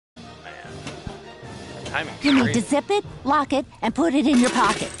timing. You need to zip it, lock it, and put it in your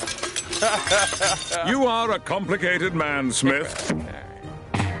pocket. You are a complicated man, Smith.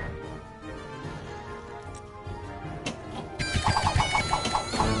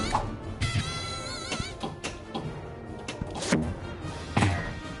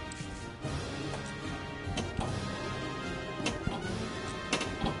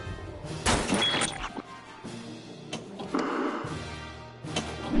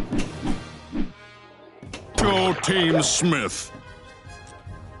 Go Team Smith.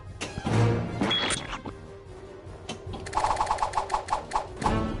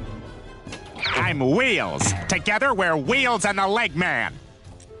 I'm Wheels. Together we're Wheels and the Leg Man.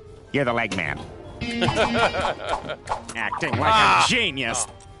 You're the Leg Man. Acting like a genius.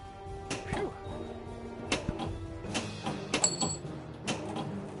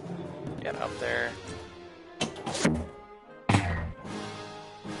 Get up there.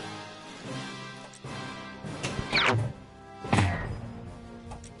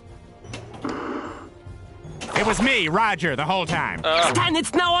 It was me, Roger, the whole time. Stan,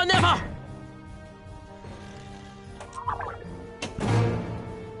 it's now or never!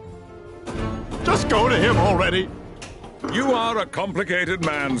 Just go to him already. You are a complicated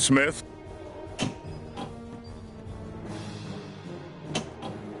man, Smith.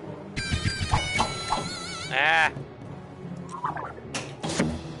 Ah.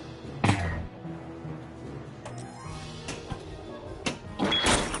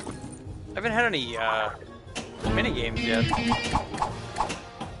 I haven't had any mini games yet.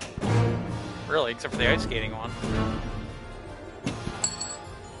 Really, except for the ice skating one.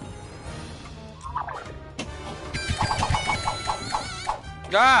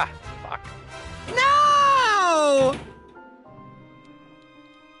 Ah! Fuck. No!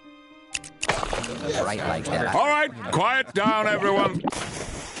 Right like that. All right, quiet down, everyone.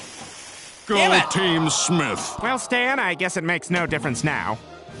 Go Team Smith. Well, Stan, I guess it makes no difference now.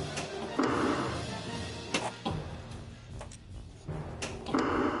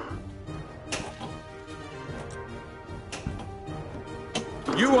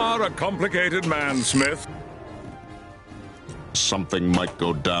 You are a complicated man, Smith. Something might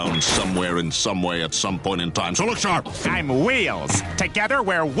go down somewhere in some way at some point in time, so look sharp. I'm Wheels. Together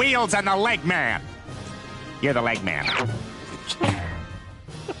we're Wheels and the Leg Man. You're the Leg Man.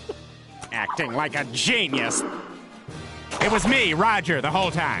 Acting like a genius. It was me, Roger, the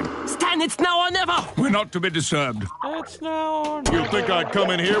whole time. Stan, it's now or never! We're not to be disturbed. It's now or You never. think I'd come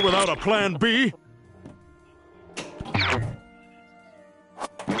in here without a plan B?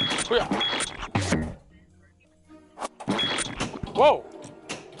 Whoa!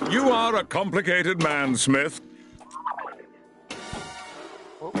 You are a complicated man, Smith.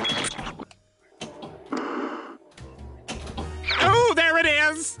 Oh, there it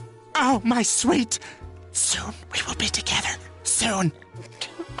is! Oh, my sweet. Soon we will be together. Soon.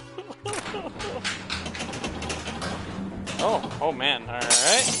 Oh man,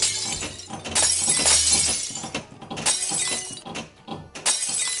 alright.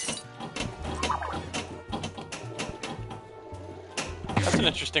 That's an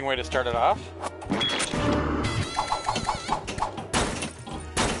interesting way to start it off.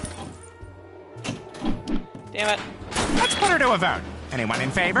 Damn it. Let's put her to a vote. Anyone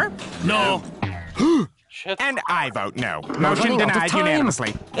in favor? No. Shit. And I vote no. Motion running out of denied time.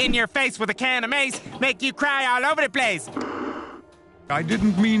 unanimously. In your face with a can of mace, make you cry all over the place. I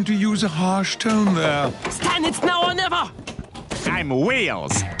didn't mean to use a harsh tone there. Stan, it's now or never! I'm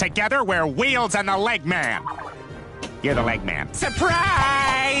Wheels. Together we're Wheels and the Leg Man. You're the Leg Man.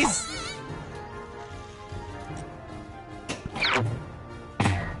 Surprise!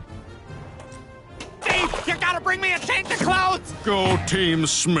 Steve, you gotta bring me a change of clothes! Go Team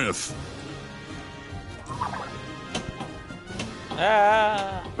Smith.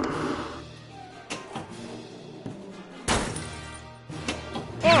 Ah.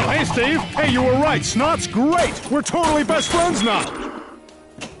 Oh, hey, Steve. Hey, you were right. Snot's great. We're totally best friends now.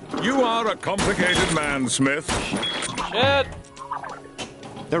 You are a complicated man, Smith. Shit.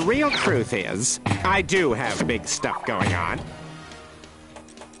 The real truth is, I do have big stuff going on.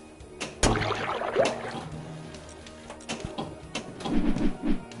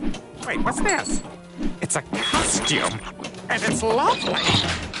 Wait, what's this? It's a costume, and it's lovely.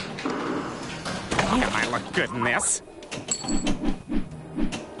 Damn, I look good in this.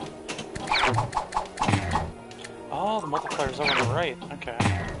 Oh, the multiplier's over on the right. Okay.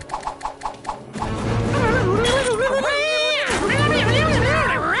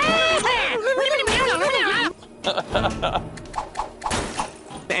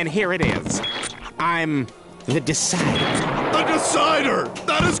 And here it is. I'm the decider. The decider.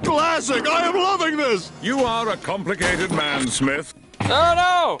 That is glass fantastic! I am loving this! You are a complicated man, Smith. Oh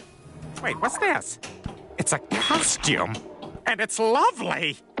no! Wait, what's this? It's a costume, and it's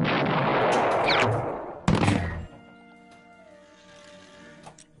lovely.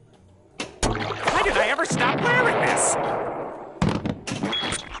 Why did I ever stop wearing this?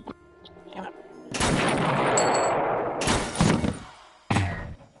 Damn it.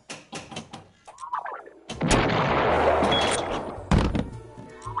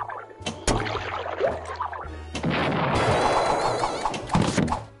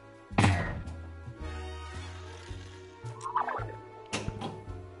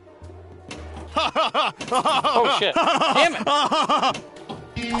 Oh shit! Damn it!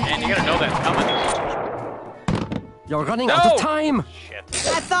 Man, you gotta know that's coming. You're running out No! of time. Shit.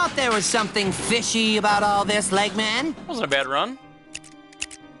 I thought there was something fishy about all this, Legman. Wasn't a bad run.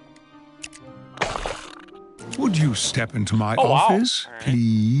 Would you step into my Oh, wow. office, All right.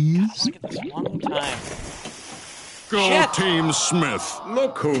 please? Look at this one time. Go Shit. Team Smith.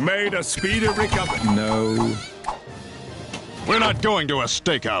 Look who made a speedy recovery. No. We're not going to a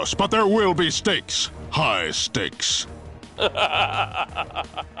steakhouse, but there will be steaks. High stakes.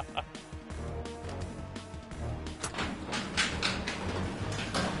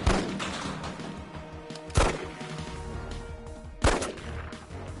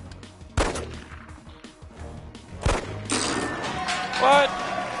 What?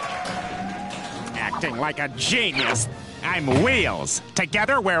 Acting like a genius. I'm Wheels.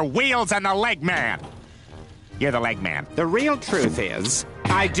 Together, we're Wheels and the Leg Man. You're the Leg Man. The real truth is,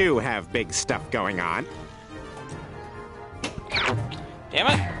 I do have big stuff going on. Damn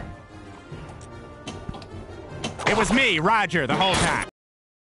it! It was me, Roger, the whole time.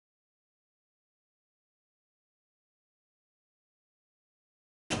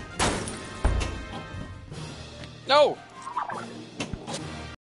 No!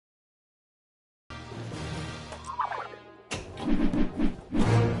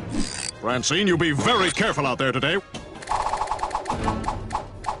 Francine, you be very careful out there today.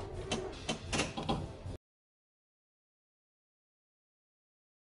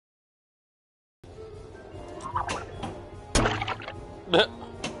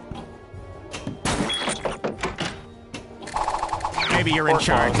 Maybe you're in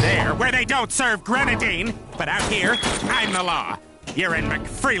charge there, where they don't serve grenadine. But out here, I'm the law. You're in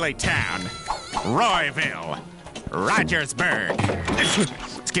McFreely Town, Royville, Rogersburg.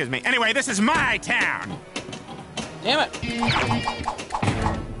 Excuse me. Anyway, this is my town. Damn it!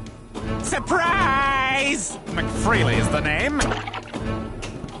 Surprise! McFreely is the name.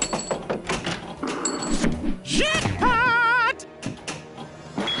 Jackpot!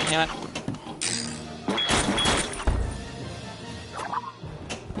 Damn it!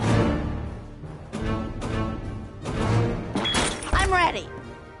 I'm ready.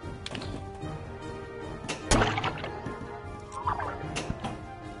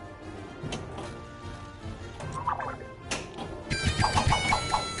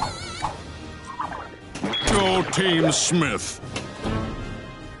 Go Team Smith.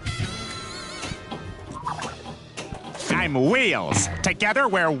 I'm Wheels. Together,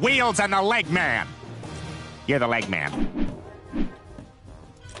 we're Wheels and the Leg Man. You're the Leg Man.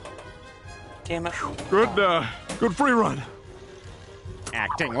 Damn it! Good free run.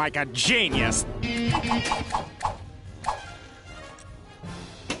 Acting like a genius.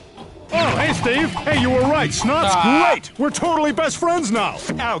 Oh, hey, Steve. Hey, you were right. Snot's great. We're totally best friends now.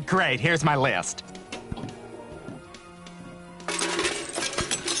 Oh, great. Here's my list.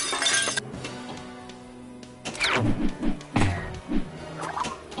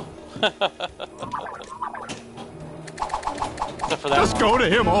 Except for that. Just go to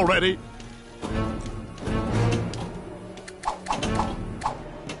him already.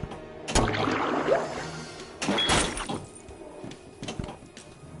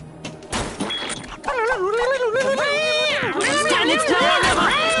 It's now or never.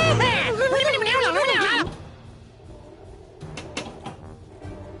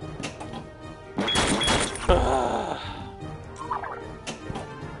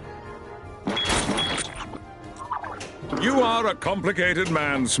 You are a complicated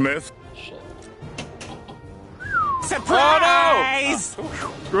man, Smith. Shit. Surprise!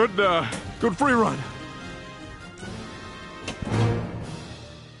 Good free run.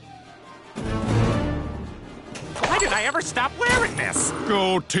 Why did I ever stop wearing this?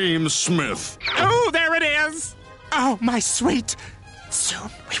 Go Team Smith. Oh, there it is! Oh, my sweet.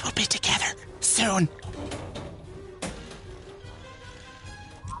 Soon we will be together. Soon.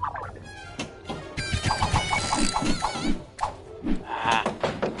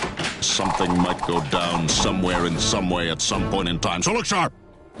 Something might go down somewhere in some way at some point in time, so look sharp.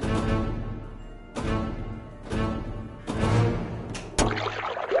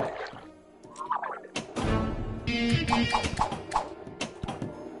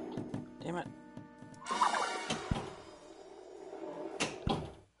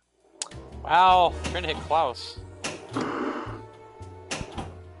 Ow! Trying to hit Klaus. I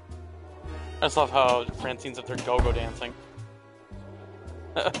just love how Francine's up there go-go dancing.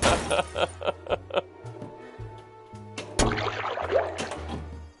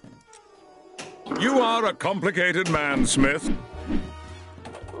 You are a complicated man, Smith.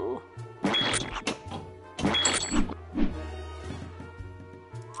 Ooh.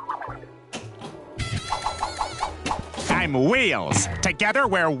 I'm Wheels. Together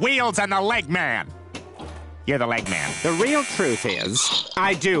we're Wheels and the Leg Man. You're the Leg Man. The real truth is,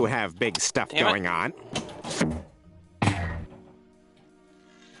 I do have big stuff Damn it. going on.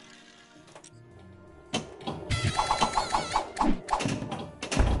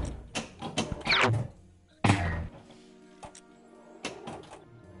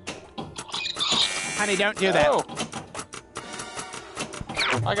 Honey, don't do that. Oh.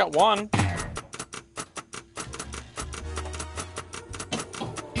 I got one.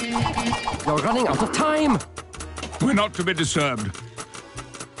 You're running out of time. We're not to be disturbed. Of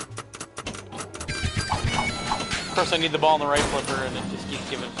course, I need the ball in the right flipper, and it just keeps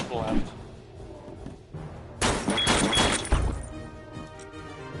giving it to the left.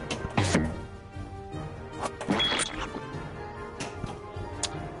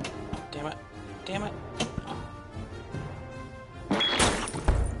 Damn it. Damn it.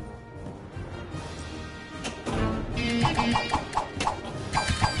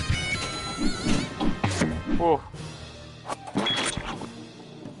 Whoa.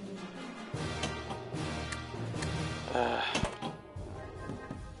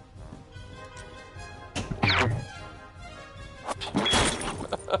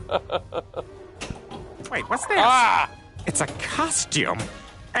 Wait, what's this? Ah! It's a costume,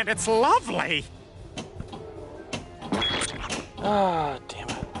 and it's lovely. Ah, damn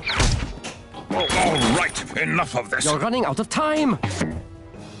it. All right, enough of this. You're running out of time.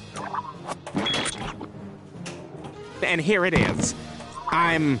 And here it is.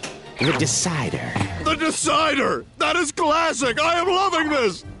 I'm the decider. The Decider! That is classic! I am loving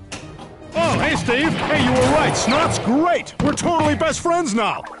this! Oh, hey, Steve. Hey, you were right. Snot's great. We're totally best friends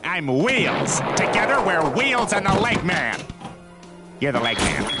now. I'm Wheels. Together we're Wheels and the Leg Man. You're the Leg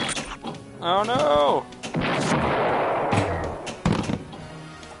Man. Oh no!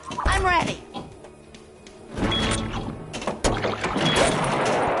 I'm ready.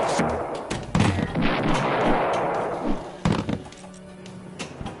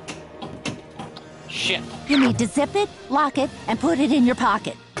 Shit. You need to zip it, lock it, and put it in your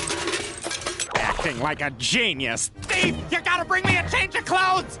pocket. Acting like a genius. Steve, you gotta bring me a change of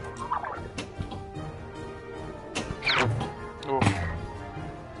clothes! Ooh.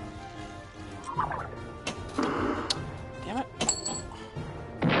 Damn it.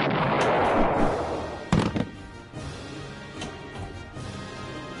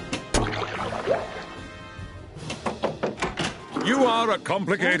 You are a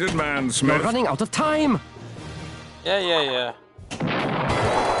complicated man, Smith. You're running out of time. Yeah.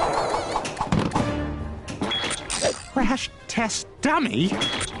 Crash test dummy?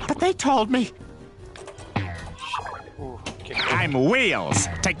 But they told me. Ooh, okay. I'm Wheels.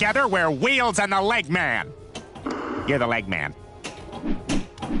 Together we're Wheels and the Leg Man. You're the Leg Man. This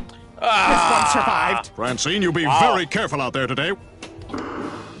one survived. Francine, you be Wow. very careful out there today.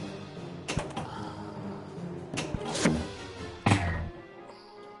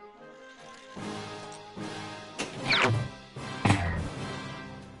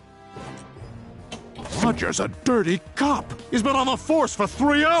 Roger's a dirty cop. He's been on the force for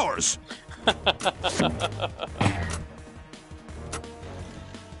 3 hours.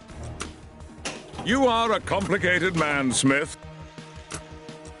 You are a complicated man, Smith.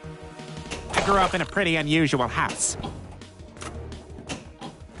 I grew up in a pretty unusual house.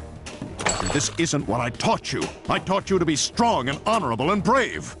 This isn't what I taught you. I taught you to be strong and honorable and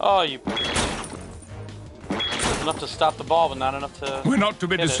brave. Oh, you. Enough to stop the ball, but not enough to. We're not to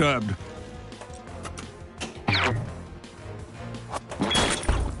be hit it. disturbed.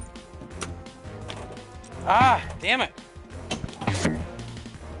 Ah, damn it.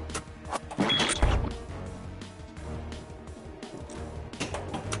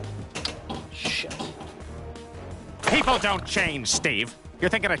 Shit. People don't change, Steve. You're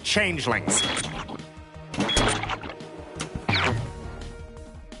thinking of changelings.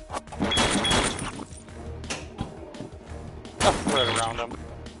 Oh, right around him.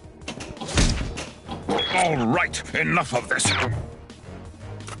 All right, enough of this.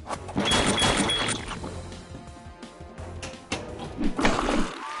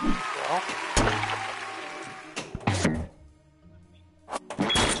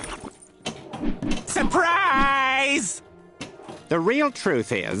 Surprise! The real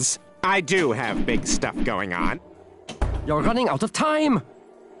truth is, I do have big stuff going on. You're running out of time.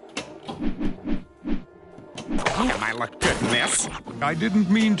 Damn, I look good in this. I didn't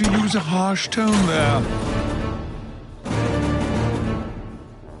mean to use a harsh tone there.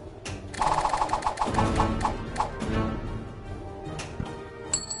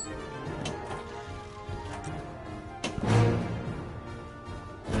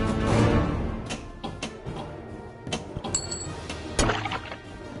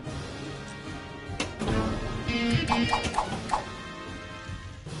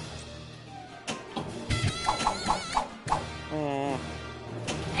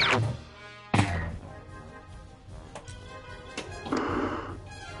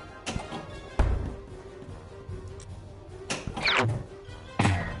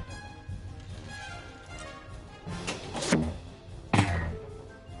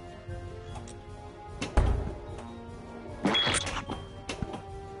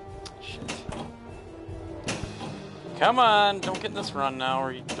 Come on, don't get in this run now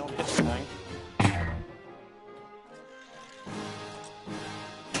or you don't hit anything.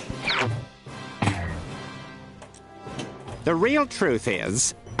 The real truth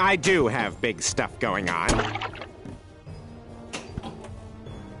is, I do have big stuff going on.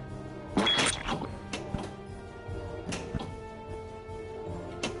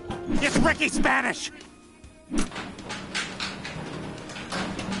 It's Ricky Spanish!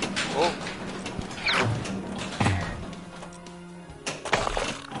 Oh.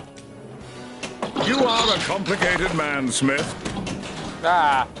 You are a complicated man, Smith.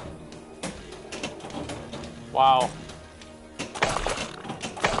 Ah. Wow.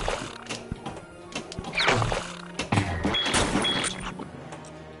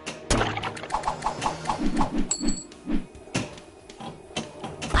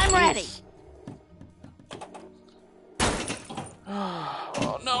 I'm ready.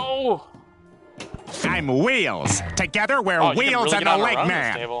 Oh no. I'm Wheels. Together we're Oh, you can Wheels really and get the on a Leg run this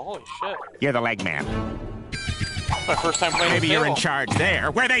Man. table. Holy shit. You're the Leg Man. My first time playing Maybe this you're in table. charge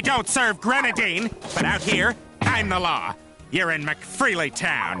there, where they don't serve grenadine. But out here, I'm the law. You're in McFreely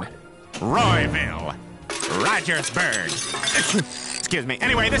Town, Royville, Rogersburg. Excuse me.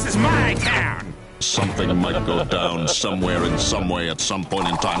 Anyway, this is my town. Something might go down somewhere in some way at some point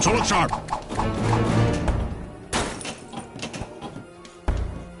in time. So look sharp.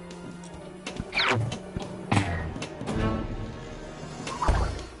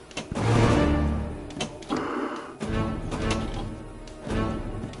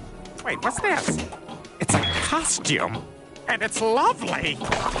 Wait, what's this? It's a costume. And it's lovely.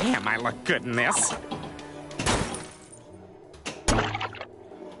 Damn, I look good in this.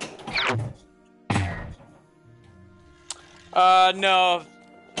 No.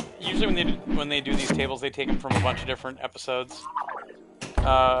 Usually when they do these tables, they take them from a bunch of different episodes.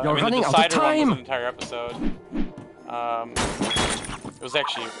 I mean, running the out of Decider one was time. an entire episode. It was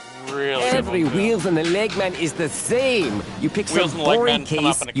actually really Every good. Wheels and the Legman is the same. You pick some Wheels and the boring Legman come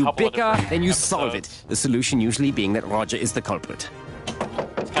up case, in a you couple of bicker, different then you solve it. episodes. The solution usually being that Roger is the culprit.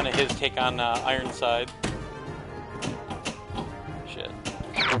 It's kind of his take on Ironside. Shit.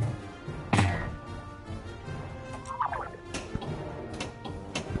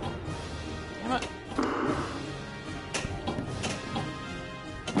 Damn it.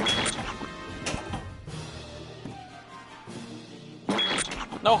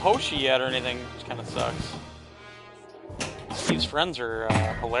 No Hoshi yet or anything, which kind of sucks. Steve's friends are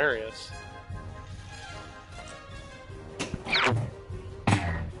hilarious.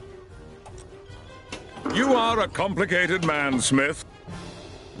 You are a complicated man, Smith.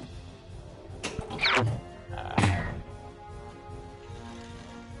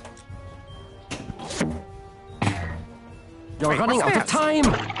 You're running what's out of this? time.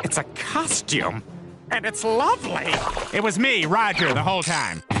 It's a costume. And it's lovely. It was me, Roger, the whole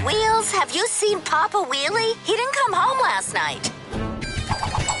time. Wheels, have you seen Papa Wheelie? He didn't come home last night.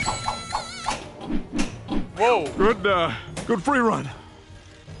 Whoa! Good free run.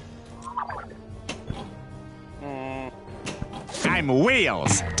 I'm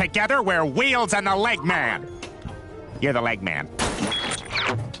Wheels. Together we're Wheels and the Leg Man. You're the Leg Man.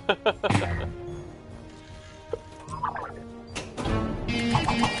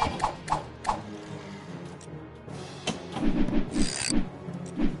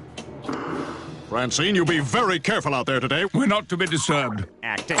 Francine, you be very careful out there today. We're not to be disturbed.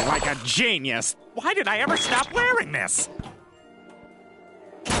 Acting like a genius. Why did I ever stop wearing this?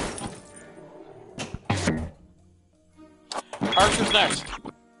 Archer's next.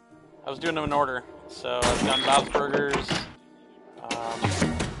 I was doing them in order. So I've done Bob's Burgers,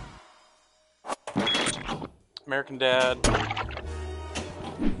 American Dad,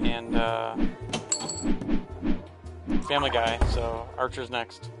 and and Family Guy, so Archer's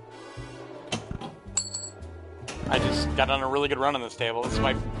next. I just got on a really good run on this table. It's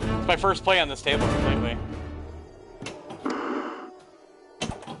my first play on this table completely.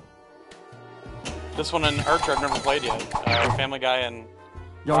 This one and Archer I've never played yet. Family Guy and...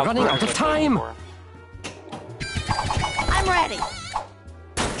 You're running out of time! I'm ready.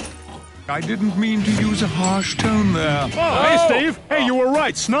 I didn't mean to use a harsh tone there. Oh, hey, Steve. Hey, you were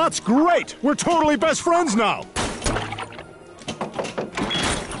right. Snot's great. We're totally best friends now.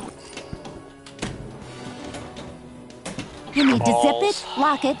 You need to zip it,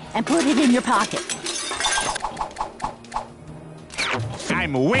 lock it, and put it in your pocket.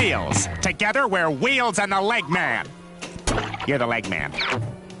 I'm Wheels. Together, we're Wheels and the Leg Man. You're the Leg Man.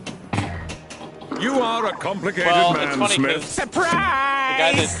 You are a complicated Well, it's man, funny Smith. because Surprise! the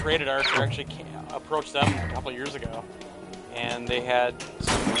guy that created Archer actually approached them a couple of years ago, and they had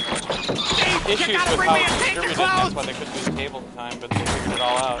some issues with how it was distributed. That's why they couldn't do the table at the time, but they figured it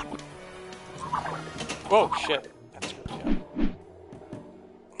all out. Whoa, shit. That screwed me up.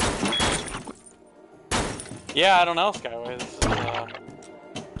 Yeah, I don't know, Skyway.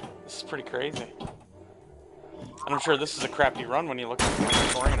 This is pretty crazy. And I'm sure this is a crappy run when you look at the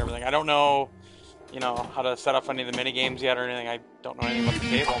scoring and everything. I don't know, you know, how to set up any of the mini games yet or anything. I don't know anything about the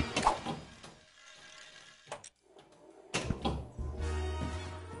table.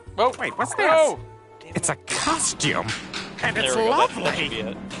 Oh, Wait, what's this? Oh, It's a costume. And there it's we go. That should lovely. be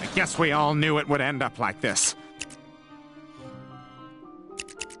it. I guess we all knew it would end up like this.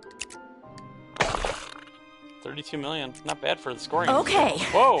 $32 million. Not bad for the scoring. Okay.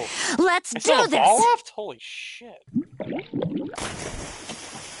 Whoa. Let's I still do have a ball this. left? Holy shit.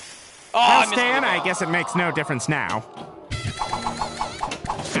 Oh, Well, I missed Stan, the ball. I guess it makes no difference now.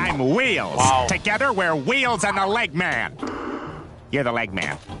 I'm Wheels. Wow. Together, we're Wheels and the Leg Man. You're the Leg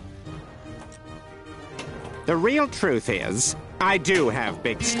Man. The real truth is, I do have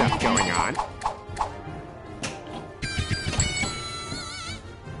big stuff going on.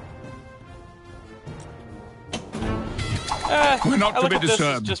 We're not I to look be at this as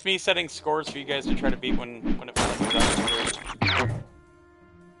disturbed. just me setting scores for you guys to try to beat when it finally comes out.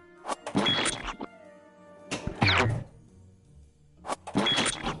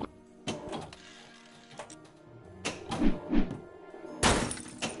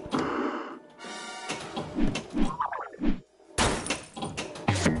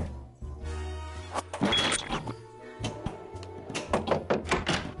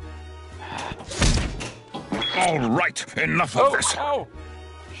 All right, enough of this. Oh!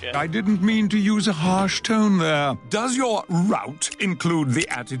 Shit. I didn't mean to use a harsh tone there. Does your route include the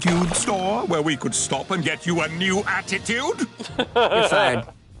attitude store, where we could stop and get you a new attitude? You're fired.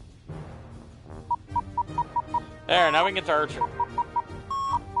 There, now we can get to Archer.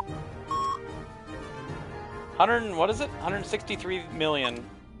 100, what is it? 163 million.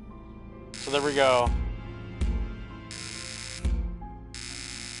 So there we go.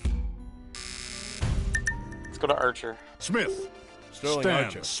 Let's go to Archer. Smith. Sterling Stan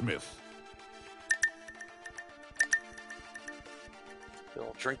Archer. Smith. The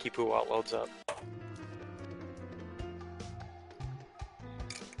little drinky poo out loads up.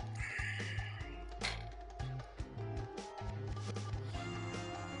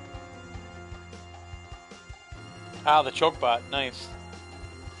 Ah, the choke bot. Nice.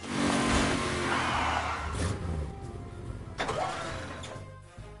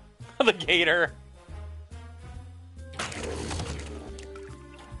 The gator.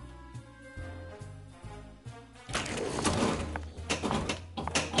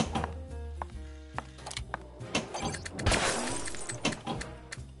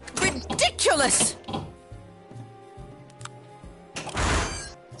 Ridiculous!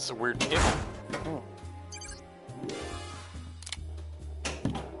 It's a weird table.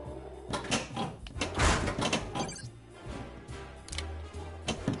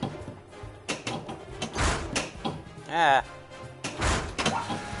 Ah.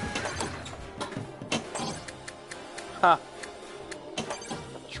 Huh.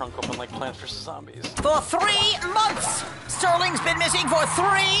 Trunk open like Plants vs. Zombies. For 3 months! Sterling's been missing for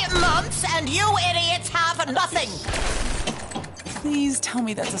 3 months, and you idiots have nothing! Please tell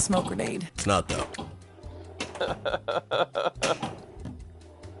me that's a smoke grenade. It's not, though.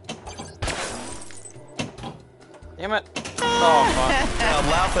 Damn it. Oh, fuck. Now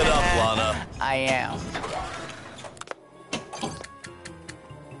laugh it up, Lana. I am.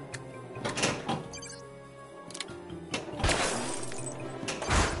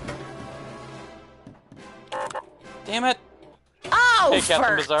 Damn it. Oh, Hey, Captain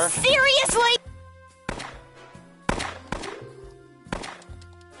for Bizarre. seriously?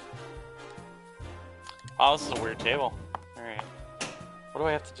 Oh, this is a weird table. Alright. What do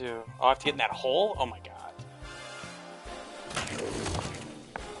I have to do? Oh, I have to get in that hole? Oh my god.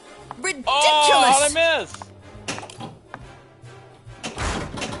 Ridiculous! Oh, how'd I miss?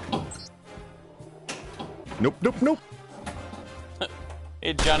 Nope, nope, nope.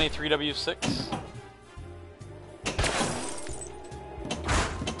 Hey, Johnny 3W6.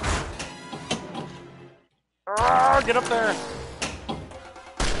 Get up there!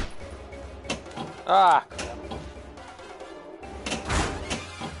 Ah, crap.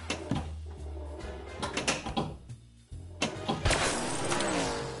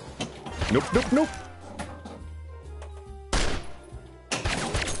 Nope, nope, nope.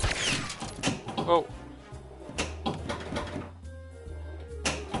 Oh.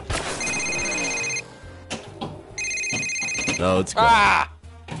 No, it's good. Ah!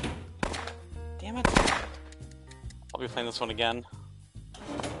 Damn it. I'll be playing this one again.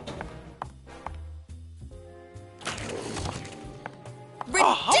 Ridiculous!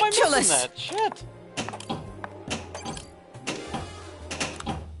 Oh, how am I missing that? Shit!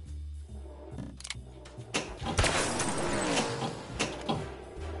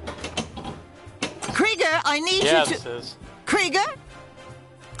 Krieger, I need Yeah, you to... this is. Krieger?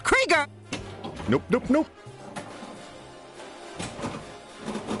 Krieger! Nope, nope, nope.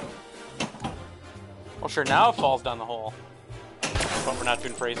 Well, sure, now it falls down the hole. But we're not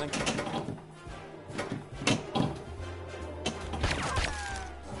doing phrasing.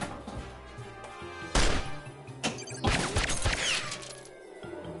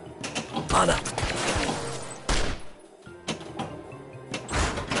 Anna.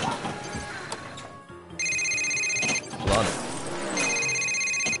 Lana.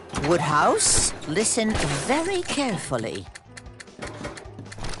 Woodhouse, listen very carefully.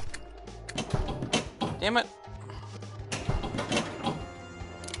 Damn it.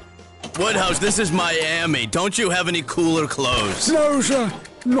 Woodhouse, this is Miami. Don't you have any cooler clothes? No, sir.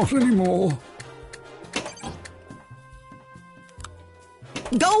 Not anymore.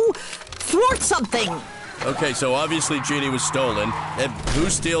 Go thwart something! Okay, so obviously Genie was stolen. And who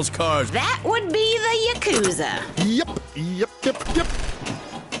steals cars? That would be the Yakuza. Yep, yep, yep, yep.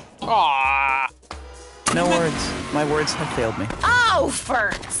 Ah. No words. My words have failed me. Oh,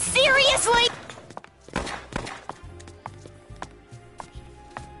 for seriously?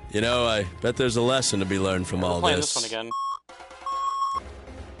 You know, I bet there's a lesson to be learned from all Playing this. this one again.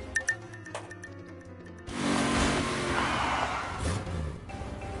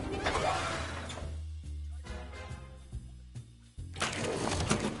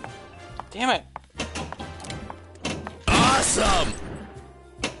 Damn it! Awesome!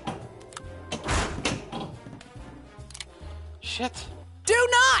 Shit! Do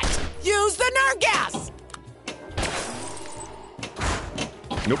not use the nerve gas!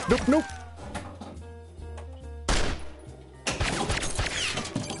 Nope, nope, nope.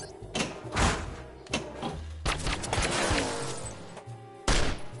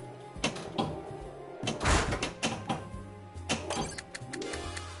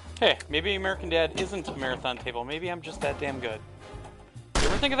 Hey, maybe American Dad isn't a marathon table. Maybe I'm just that damn good. You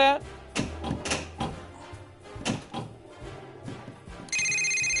ever think of that?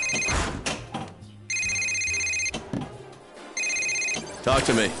 Talk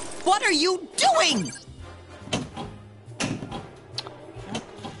to me. What are you doing?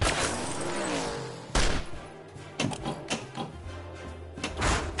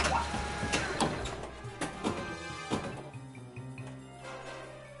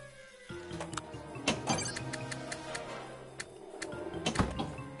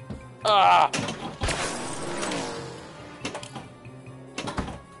 Ah!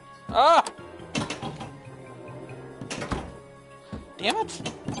 Ah! Damn it!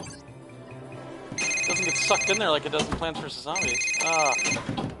 Doesn't get sucked in there like it does in Plants vs. Zombies. Ah.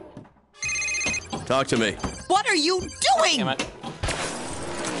 Talk to me. What are you doing? Damn it.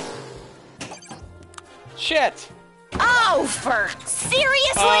 Shit! Oh, for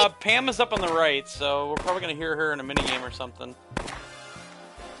seriously? Pam is up on the right, so we're probably gonna hear her in a minigame or something.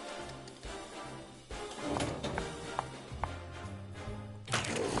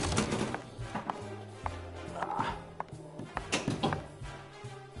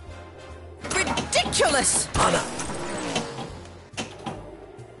 Ridiculous! Anna.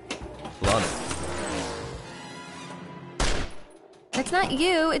 Lana. It's not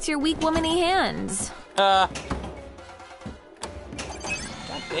you, it's your weak womany hands. God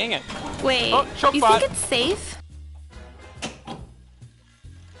dang it. Wait, Oh, choke you bot. think it's safe?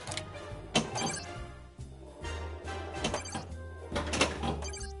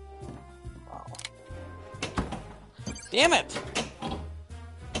 Damn it!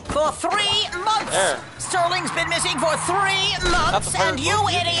 For 3 months! There. Sterling's been missing for 3 months, and you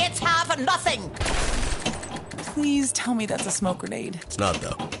idiots have nothing! Please tell me that's a smoke grenade. It's not,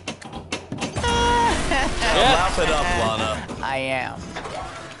 though. Laugh it up, Lana. I am.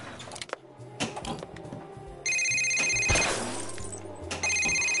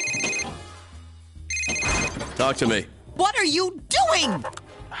 Talk to me. What are you doing?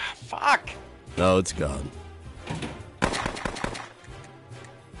 Fuck. No, it's gone.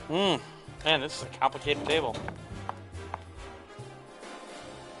 Man, this is a complicated table.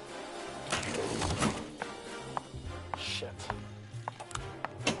 Shit.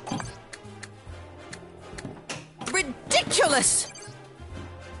 Ridiculous!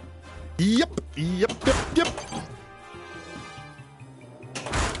 Yep.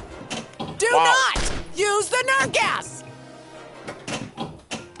 Do not use the nerve gas!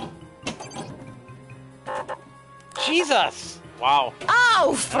 Jesus! Wow.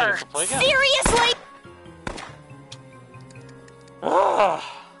 Oh, for seriously?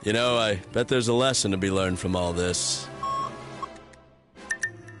 You know, I bet there's a lesson to be learned from all this.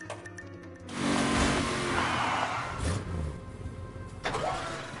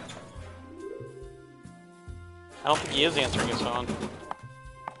 I don't think he is answering his phone.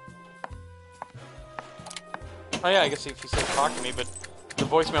 Oh yeah, I guess if he says talk to me, but the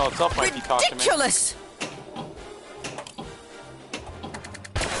voicemail itself might be talk to me. Ridiculous!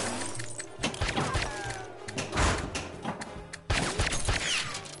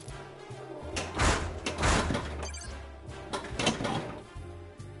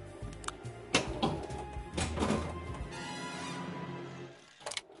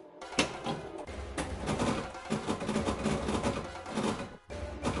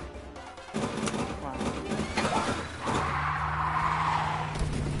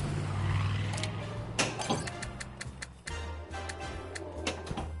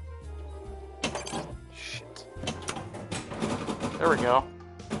 There we go.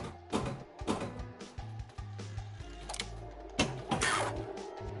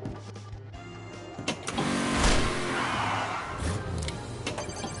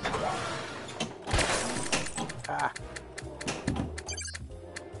 Ah.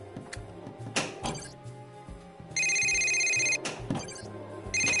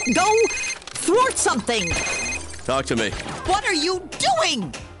 Go thwart something! Talk to me. What are you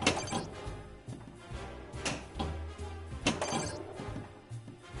doing?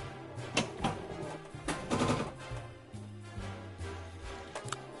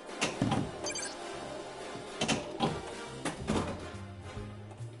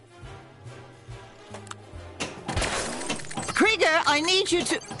 Krieger, I need you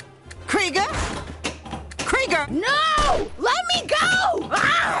to... Krieger? Krieger! No! Let me go!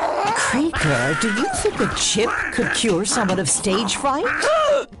 Krieger, do you think a chip could cure someone of stage fright?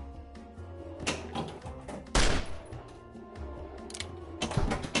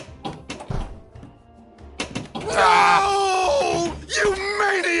 Oh, you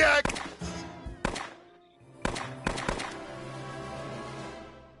maniac!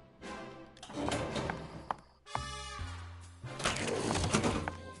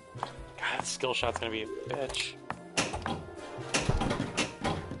 God, that skill shot's gonna be a bitch.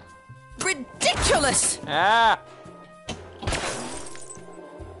 Ridiculous! Ah!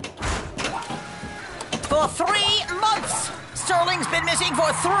 For 3 months! Sterling's been missing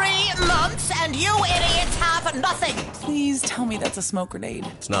for 3 months, and you idiots have nothing! Please tell me that's a smoke grenade.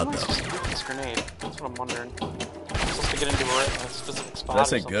 It's not, What am I though. supposed to do with this grenade? That's what I'm wondering. I'm supposed to get into a specific spot. Did I or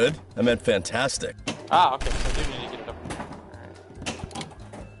say something. good? I meant fantastic. Ah, okay. So I do need to get it up.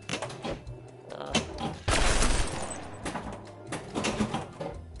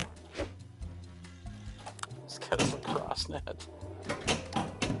 This guy's a cross net.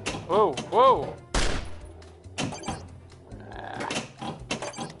 Whoa, whoa! Ah.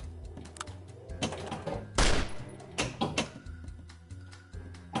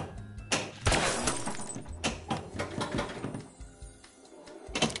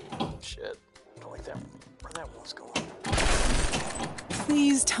 Shit. I don't like that. Where that one's going.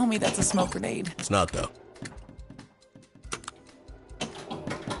 Please tell me that's a smoke grenade. It's not, though.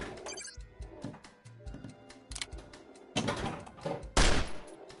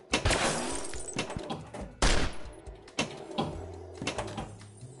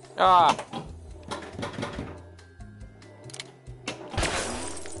 Ah!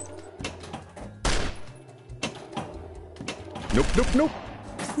 Nope.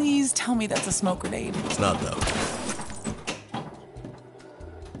 Please tell me that's a smoke grenade. It's not, though.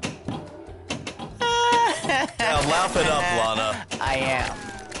 Now laugh it up, Lana. I am.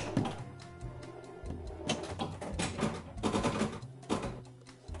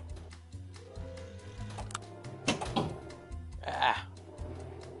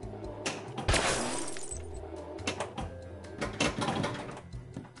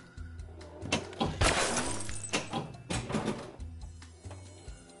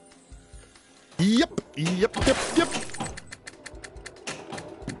 Yep.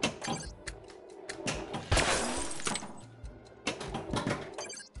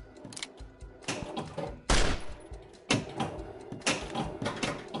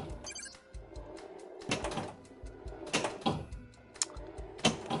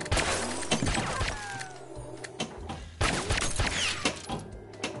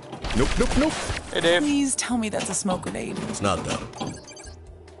 Nope. Hey, Dave. Please tell me that's a smoke grenade. It's not, though.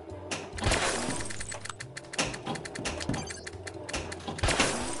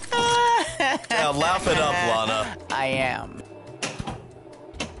 Yeah, laugh it up, Lana. I am.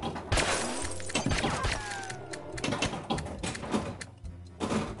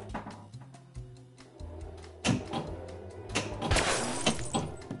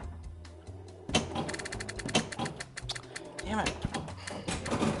 Damn it.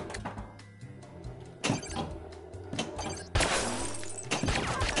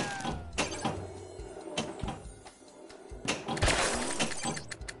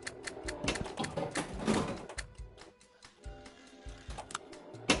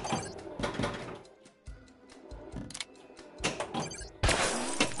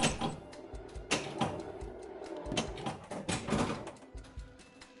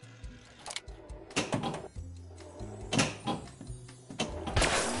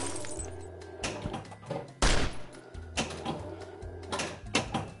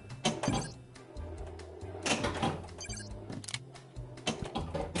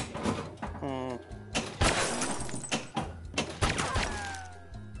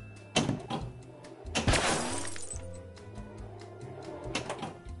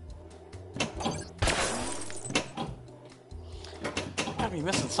 Gotta be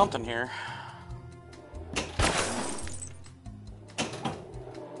missing something here.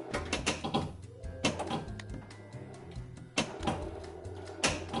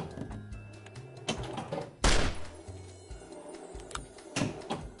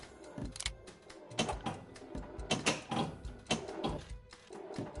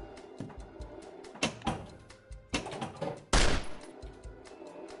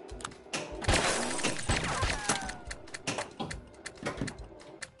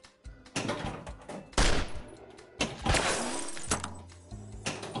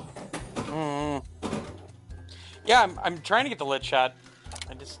 Yeah, I'm trying to get the lid shot.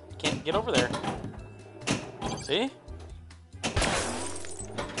 I just can't get over there. See?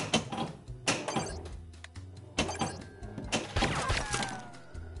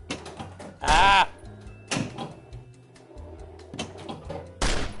 Ah!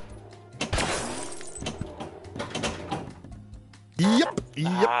 Yep.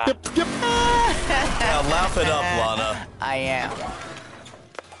 Yeah, laugh it up, Lana. I am.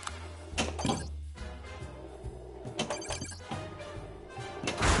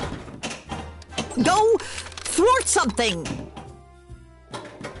 Go thwart something!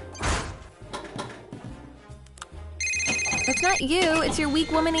 That's not you, it's your weak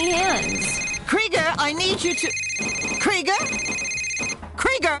womany hands. Krieger, I need you to... Krieger?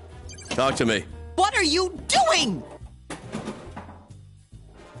 Krieger! Talk to me. What are you doing?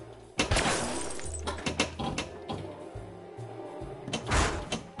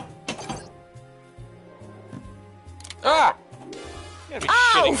 Ah! You gotta be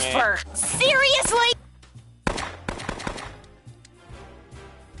shitting me. Seriously?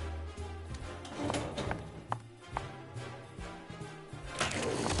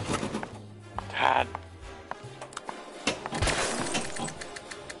 God.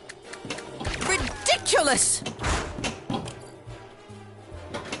 Ridiculous!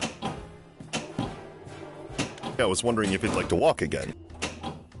 I was wondering if you'd like to walk again.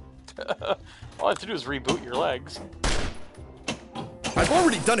 All I have to do is reboot your legs. I've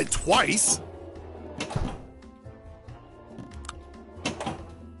already done it twice.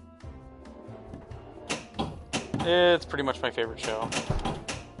 It's pretty much my favorite show.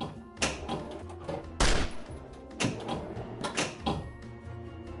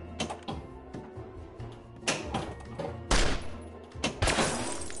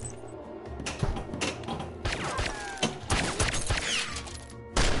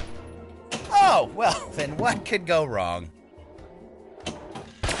 Oh, well, then what could go wrong?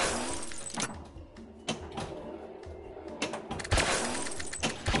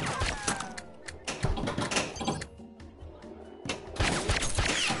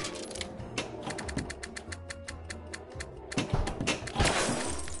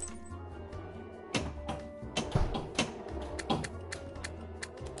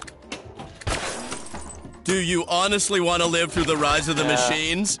 Do you honestly want to live through the rise of the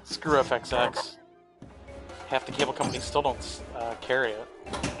machines? Screw FXX. Half the cable companies still don't carry it.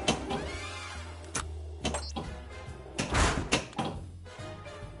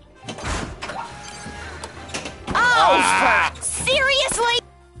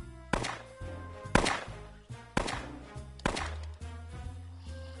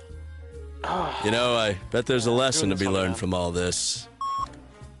 You know, I bet there's a lesson to this be one learned again. from all this.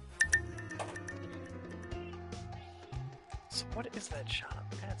 So what is that shot?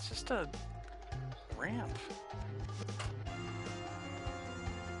 Man, it's just a ramp.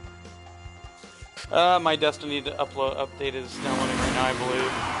 My Destiny update is downloading right now, I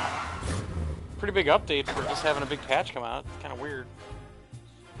believe. Pretty big update for just having a big patch come out. It's kind of weird.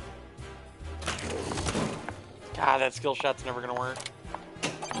 God, that skill shot's never gonna work.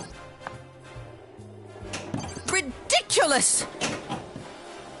 Ridiculous!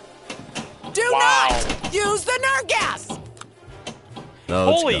 Do not use the nerd gas! No,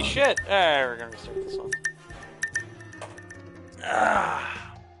 it's Holy gone. shit! We're gonna restart this one.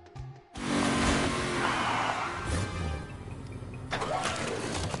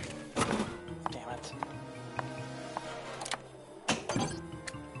 Damn it.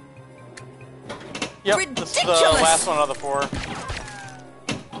 Yep, this is the last one out of the 4.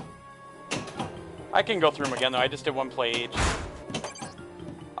 I can go through them again, though. I just did one play each.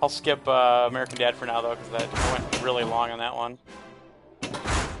 I'll skip American Dad for now, though, because that went really long on that one.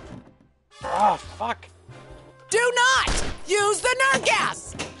 Oh, fuck. Do not use the nerd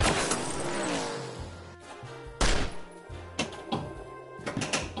gas!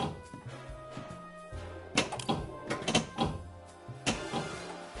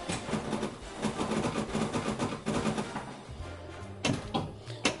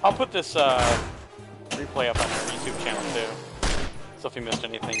 I'll put this replay up on our YouTube channel, too. So if you missed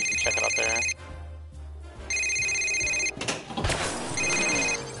anything, you can check it out there.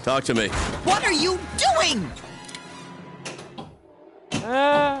 Talk to me. What are you doing?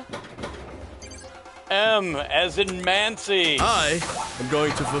 M, as in Mancy. I am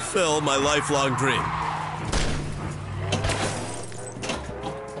going to fulfill my lifelong dream.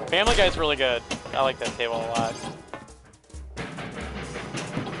 Family Guy's really good. I like that table a lot.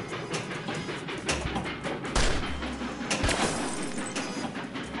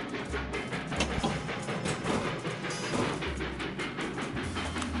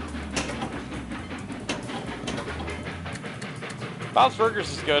 Bob's Burgers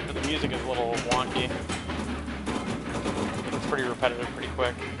is good, but the music is a little wonky. It's pretty repetitive pretty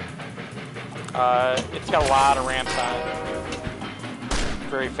quick. It's got a lot of ramps on it.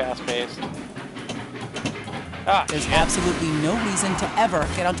 Very fast-paced. There's absolutely no reason to ever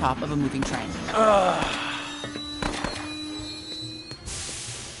get on top of a moving train. Come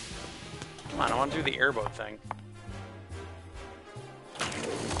on, I want to do the airboat thing.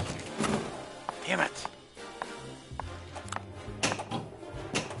 Damn it.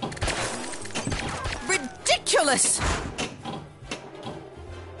 Ridiculous!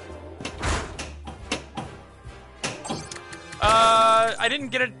 I didn't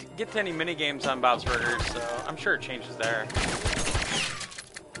get to any mini games on Bob's Burgers, so I'm sure it changes there.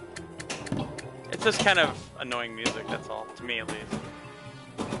 It's just kind of annoying music, that's all, to me at least.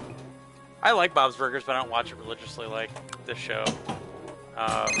 I like Bob's Burgers, but I don't watch it religiously like this show.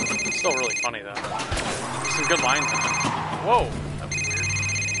 It's still really funny though. There's some good lines in it. Whoa, that was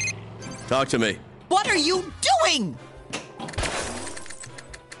weird. Talk to me. What are you doing?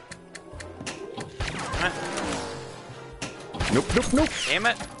 Nope, nope, nope. Damn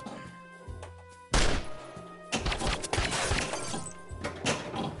it.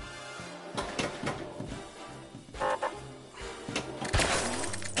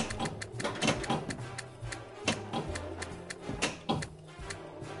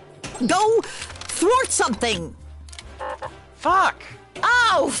 Go thwart something! Fuck!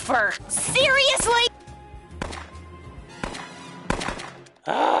 Oh, for seriously?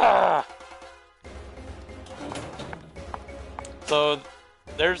 Ah! So,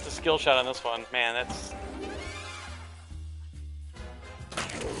 there's the skill shot on this one. Man, that's...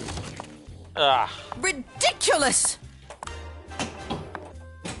 Ridiculous!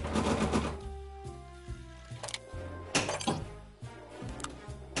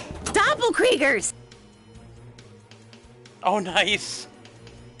 Doppelkriegers! Oh, nice!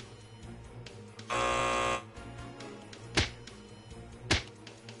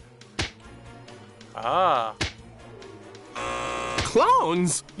 Ah.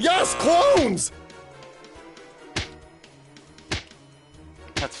 Clones? Yes, clones!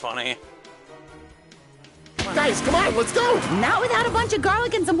 That's funny. Guys, come on, let's go! Not without a bunch of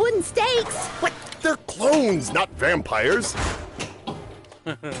garlic and some wooden stakes. What? They're clones, not vampires.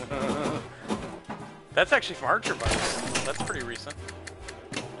 That's actually from Archer Vice. That's pretty recent.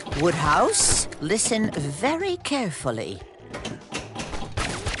 Woodhouse, listen very carefully.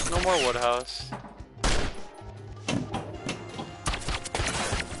 No more Woodhouse.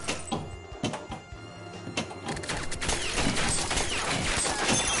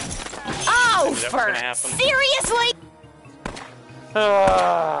 that was gonna happen. Seriously?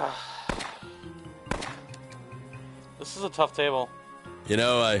 This is a tough table. You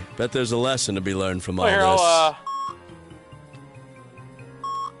know, I bet there's a lesson to be learned from all Here, this.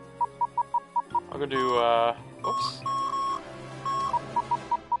 I'll go do, oops.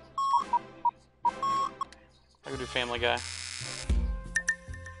 I'll go do Family Guy.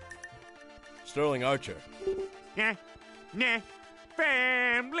 Sterling Archer. Nah,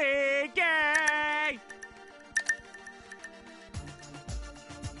 Family Guy.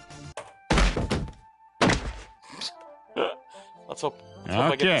 Let's hope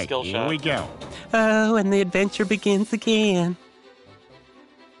I get the skill shot. Here we go. Oh, and the adventure begins again.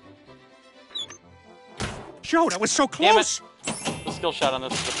 Joe, that was so Damn close. it. The skill shot on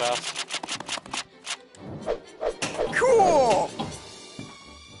this is the best. Cool.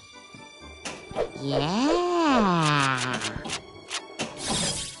 Yeah.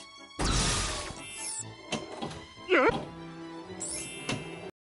 Yeah.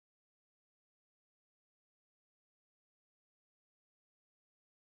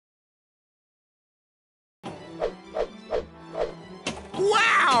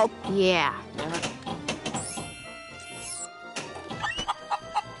 Wow. Yeah.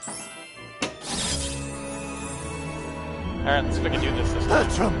 Alright, let's see if I can do this time.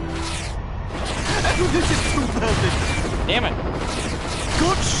 Bertram! This is too perfect! Damn it!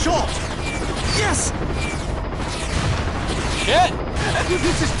 Good shot! Yes! Shit!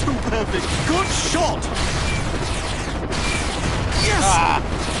 This is too perfect! Good shot! Yes! Ah.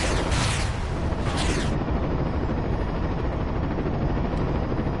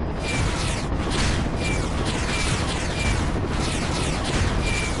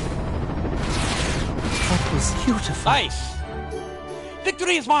 That was beautiful. Nice!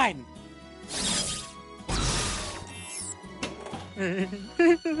 Victory is mine!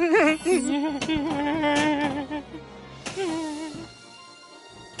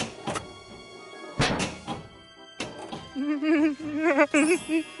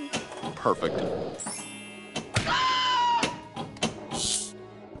 Perfect.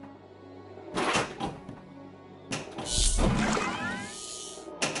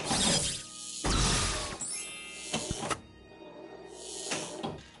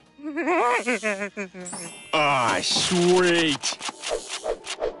 Ah, sweet.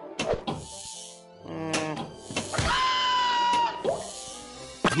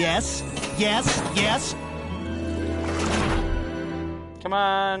 Yes, yes, yes. Come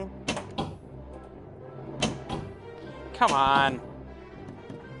on. Come on.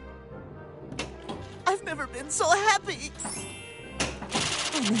 I've never been so happy.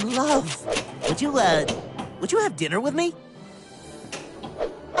 I'm in love. Would you have dinner with me?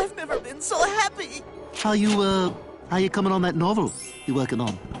 I've never been so happy. How you coming on that novel you working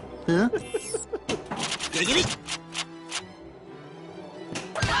on? Huh? Giggity.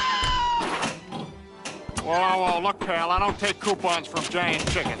 Whoa, look, pal, I don't take coupons from giant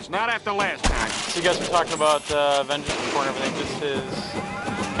chickens. Not after last time. So you guys were talking about Avengers before and everything. This is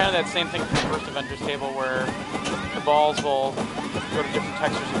kind of that same thing from the first Avengers table where the balls will go to different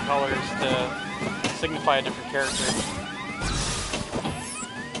textures and colors to signify a different character.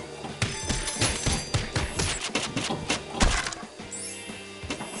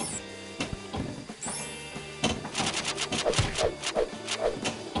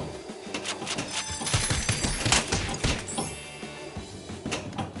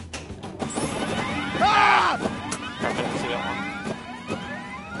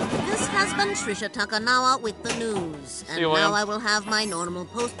 Trisha Takanawa with the news. And now I will have my normal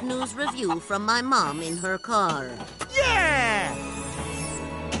post-news review from my mom in her car. Yeah!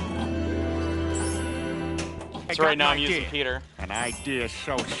 So right now I'm using Peter. An idea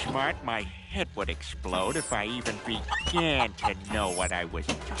so smart my head would explode if I even began to know what I was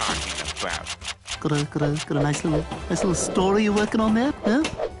talking about. Got a nice little story you're working on there, huh?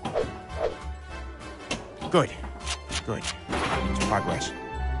 Good. It's progress.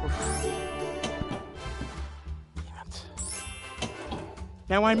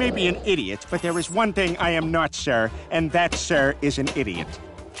 Now, I may be an idiot, but there is one thing I am not, sir, and that, sir, is an idiot.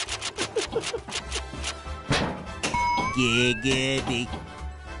 Giggity.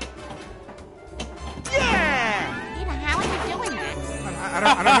 Yeah! Peter, how are you doing that? I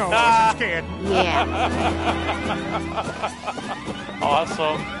don't know. I wasn't scared. Yeah.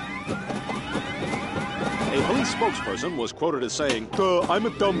 Awesome. A police spokesperson was quoted as saying, I'm a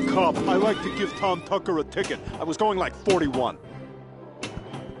dumb cop. I like to give Tom Tucker a ticket. I was going like 41.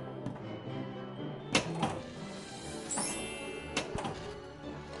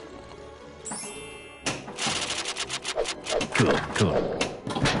 Cool.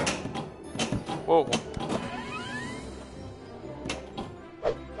 Whoa.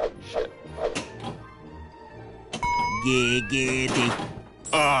 Shit. Giggity.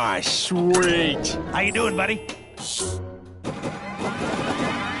 Ah, sweet. How you doing, buddy? It's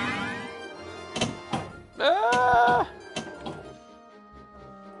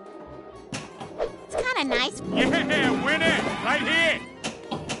kind of nice. Yeah, win it! Right here!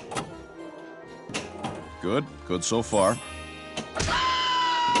 Good. Good so far.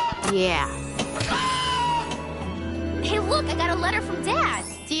 Yeah. Hey, look, I got a letter from Dad.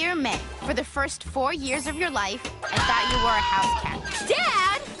 Dear May, for the first 4 years of your life, I thought you were a house cat.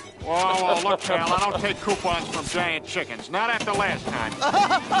 Dad! Whoa, look, pal, I don't take coupons from giant chickens. Not after last time.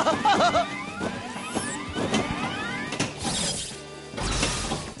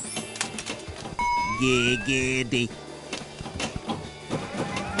 Giggity.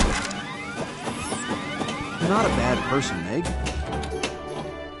 You're not a bad person, Meg.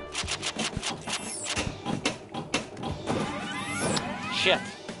 Shit.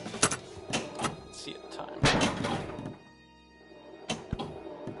 See it time.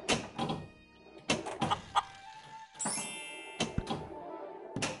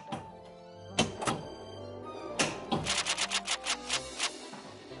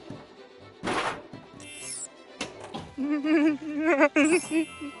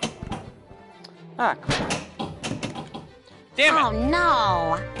 Ah, crap. Damn it! Oh,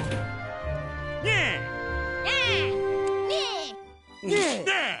 no. Yeah!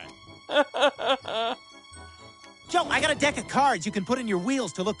 Joe, I got a deck of cards you can put in your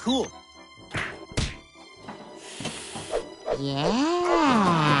wheels to look cool.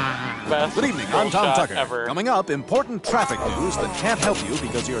 Yeah. Best Good evening, skill I'm Tom shot Tucker. Ever. Coming up, important traffic news that can't help you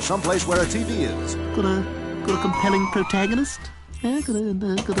because you're someplace where a TV is. Got a compelling protagonist? Yeah, got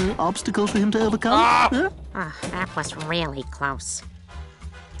an obstacle for him to overcome? Ah! Yeah? Oh, that was really close.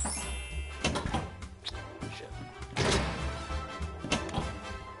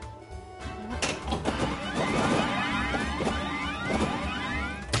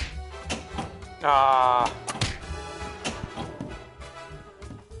 Ah.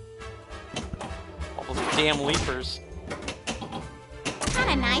 All those damn leapers. Kind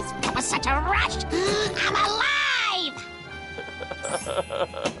of nice. That was such a rush. I'm alive!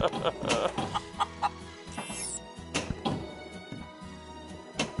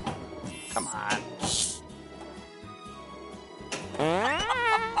 Come on.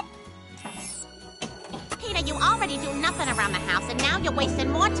 Peter, you already do nothing around the house, and now you're wasting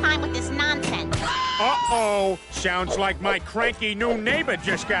more time with this nonsense. Uh-oh. Sounds like my cranky new neighbor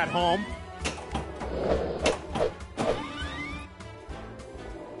just got home.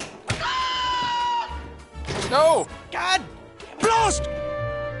 No! God! Blast!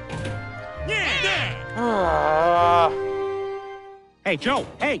 Yeah! Hey, Joe!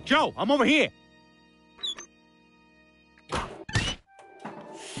 Hey, Joe! I'm over here!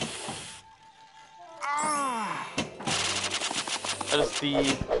 That is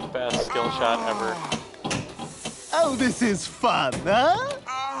the best skill shot ever. Oh, this is fun, huh?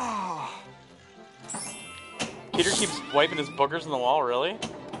 Peter keeps wiping his boogers on the wall, really? I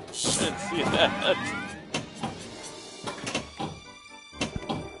didn't see that.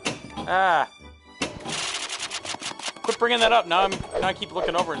 Ah. Quit bringing that up. Now I keep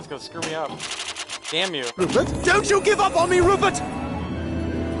looking over and it's gonna screw me up. Damn you. Rupert, don't you give up on me, Rupert!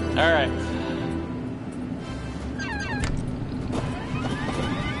 Alright.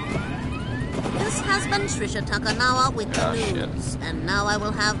 This has been Trisha Takanawa with the news. And now I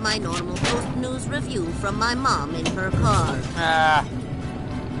will have my normal post-news review from my mom in her car. Ah.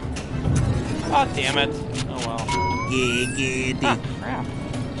 Oh, damn it. Oh, well. Giggity. Ah, crap.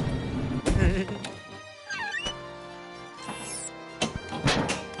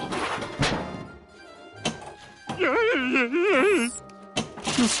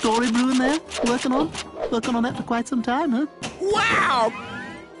 Your story brewing there? Working on that for quite some time, huh? Wow!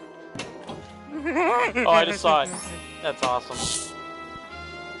 Oh, I just saw it. That's awesome.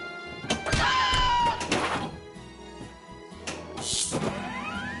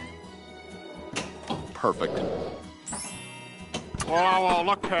 Perfect. Whoa,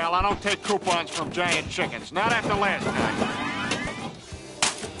 look, pal, I don't take coupons from giant chickens. Not after last time.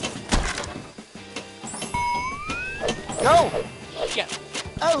 Go! Shit.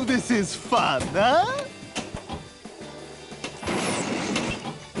 Oh, this is fun, huh?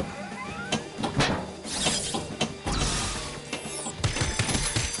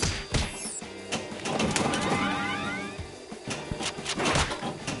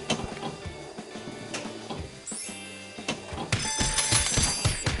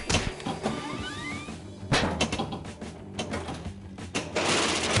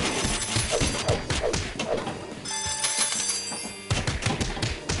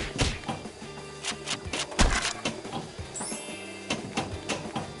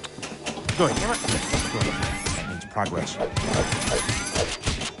 Good. That means progress.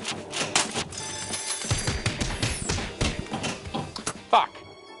 Fuck.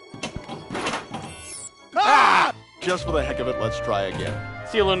 Ah! Just for the heck of it, let's try again.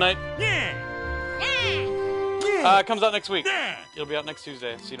 See you, Lone Knight. Yeah. It comes out next week. It'll be out next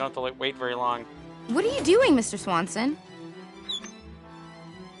Tuesday, so you don't have to like, wait very long. What are you doing, Mr. Swanson?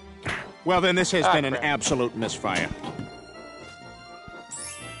 Well, then this has been an crap. absolute misfire.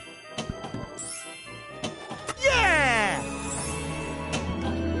 Yeah!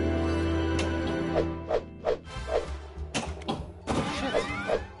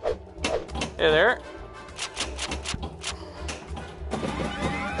 Hey there.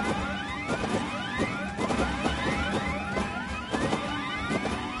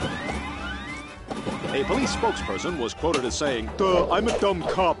 A police spokesperson was quoted as saying, "Duh, I'm a dumb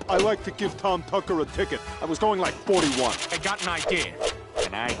cop. I like to give Tom Tucker a ticket. I was going like 41. I got an idea.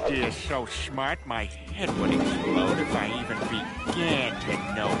 An idea so smart my head would explode if I even began to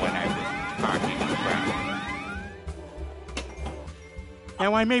know what I was talking about.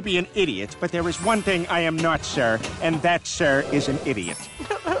 Now, I may be an idiot, but there is one thing I am not, sir, and that, sir, is an idiot.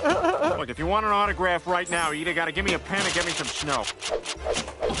 Look, if you want an autograph right now, you either gotta give me a pen or get me some snow.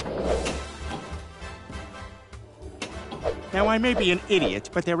 Now, I may be an idiot,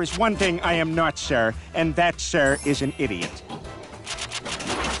 but there is one thing I am not, sir, and that, sir, is an idiot.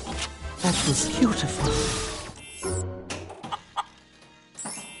 That was beautiful.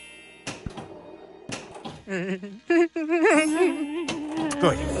 Good.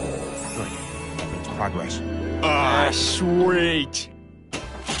 Good. That means progress. Ah, sweet.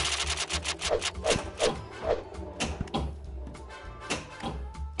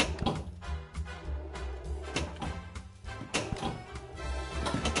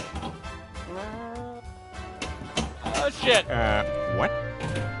 Oh, shit. What?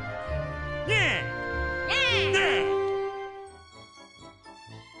 Yeah!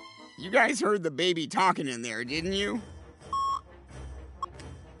 You guys heard the baby talking in there, didn't you?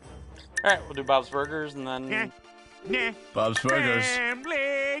 Alright, we'll do Bob's Burgers and then... Bob's Burgers.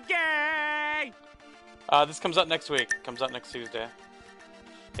 Family Guy! This comes out next week. Comes out next Tuesday.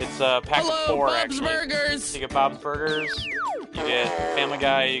 It's a pack of 4, Bob's actually. Burgers. So you get Bob's Burgers, you get Family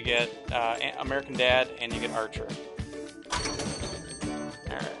Guy, you get American Dad, and you get Archer.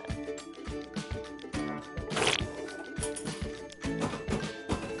 Alright.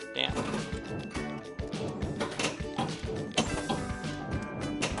 Damn.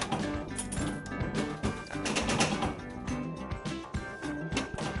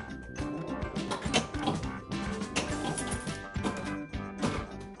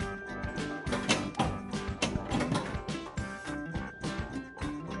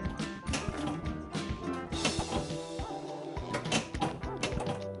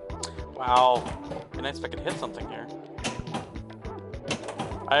 Wow. Be nice if I could hit something here.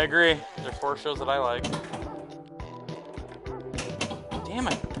 I agree. There's 4 shows that I like. Damn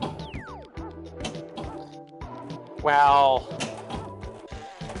it. Wow.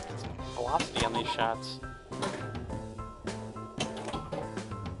 Velocity on these shots.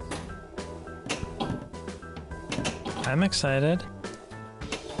 I'm excited.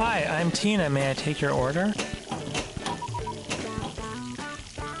 Hi, I'm Tina. May I take your order?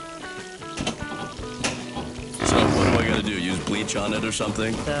 So what do I gotta do? Use bleach on it or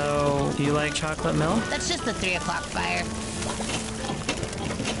something? So, do you like chocolate milk? That's just the 3 o'clock fire.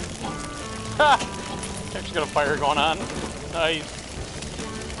 Ha! Actually got a fire going on. Nice.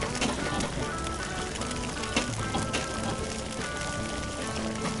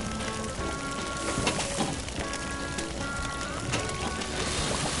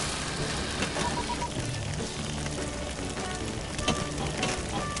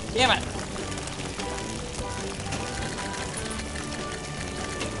 Damn it.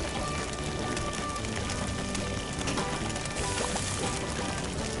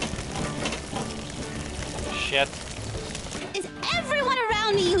 Shit. Is everyone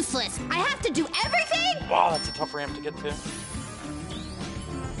around me useless? I have to do everything? Wow, that's a tough ramp to get to.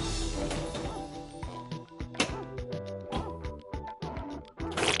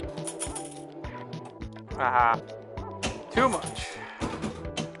 Haha. Too much.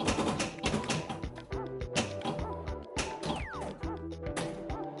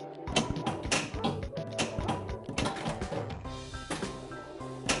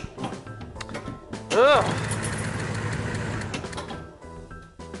 Ugh.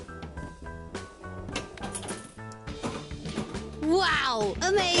 Wow,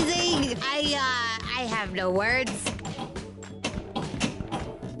 amazing! I have no words.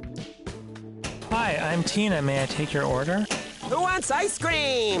 Hi, I'm Tina. May I take your order? Who wants ice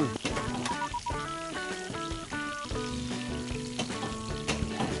cream?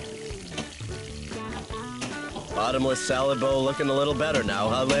 Bottomless salad bowl looking a little better now,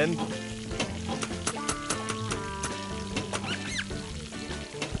 huh, Lynn?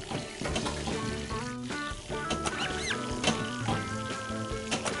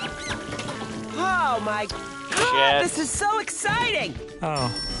 Oh my God, this is so exciting!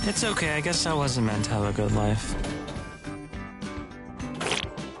 Oh, it's okay. I guess I wasn't meant to have a good life.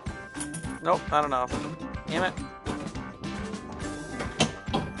 Nope, not enough. Damn it.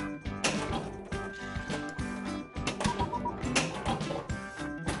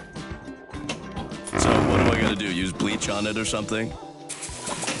 So what am I gonna do? Use bleach on it or something?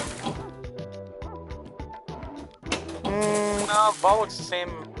 No, ball looks the same.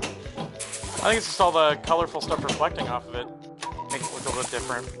 I think it's just all the colorful stuff reflecting off of it. Makes it look a little bit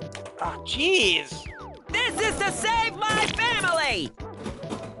different. Ah, jeez! This is to save my family!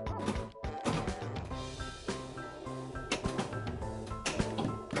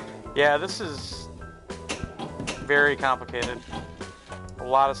 Yeah, this is very complicated. A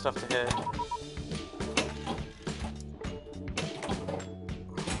lot of stuff to hit.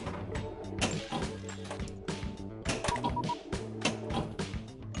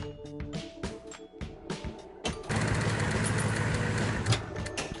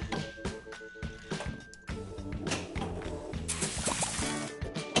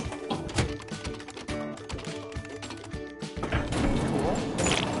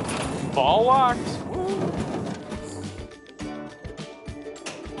 Ball locked. Woo.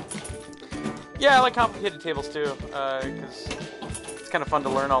 Yeah, I like complicated tables too, because it's kind of fun to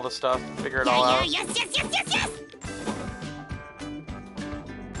learn all this stuff, figure it all out. Yes, yes, yes, yes, yes!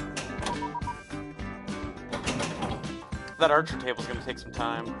 That archer table's gonna take some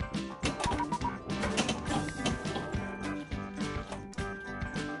time.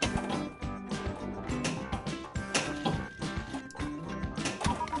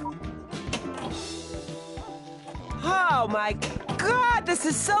 Oh my God, this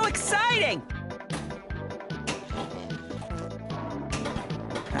is so exciting!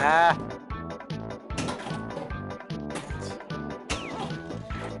 Ah.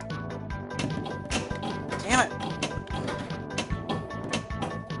 Damn it.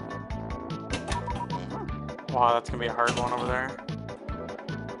 Wow, that's gonna be a hard one over there.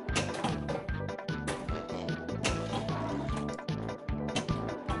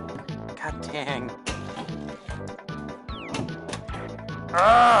 God dang.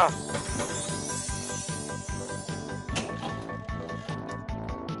 Ah!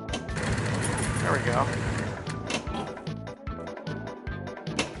 There we go.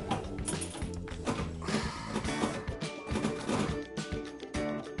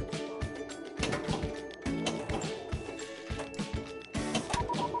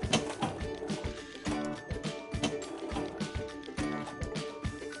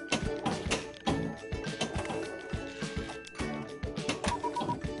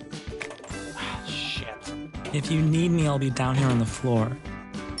 If you need me, I'll be down here on the floor.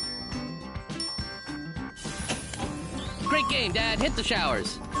 Great game, Dad. Hit the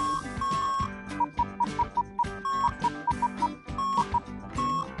showers.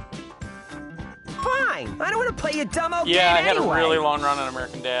 Fine. I don't want to play a dumb old game Yeah, I had anyway. a really long run on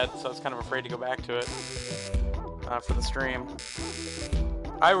American Dad, so I was kind of afraid to go back to it for the stream.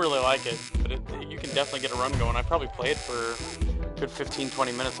 I really like it, but you can definitely get a run going. I probably played for a good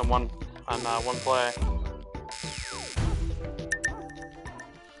 15-20 minutes on one play.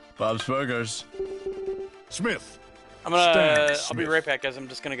 Bob's Burgers. Smith. I'll be right back, guys. I'm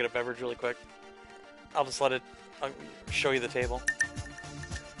just gonna get a beverage really quick. I'll show you the table.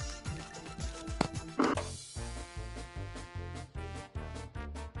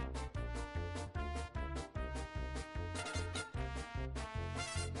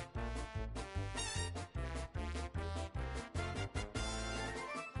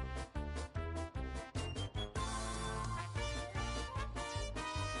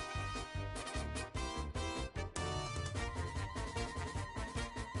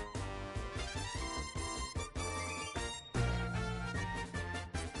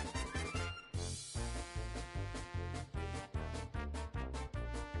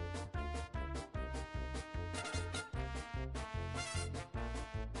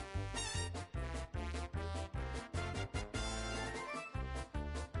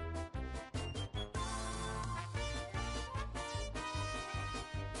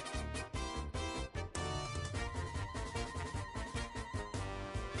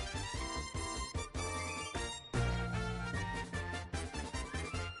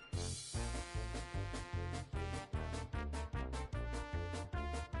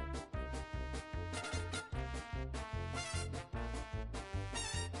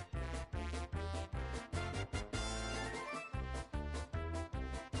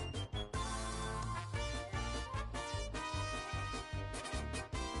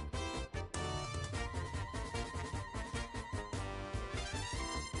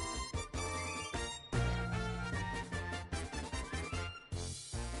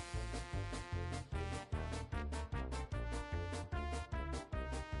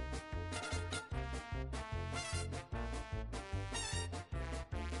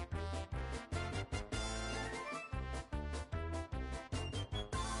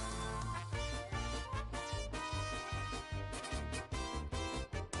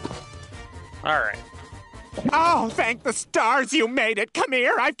 Alright. Oh, thank the stars you made it. Come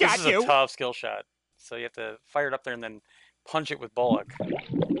here, I've got This is you. a tough skill shot. So you have to fire it up there and then punch it with Bullock.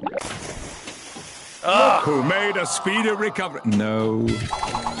 Look who made a speedy recovery. No.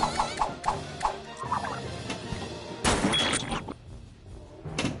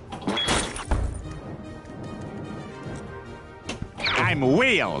 I'm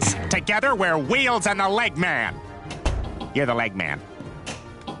Wheels. Together we're Wheels and the Leg Man. You're the Leg Man.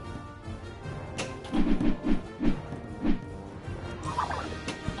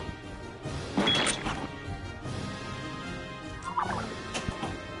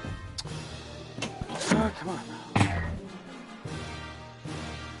 Oh, come on now.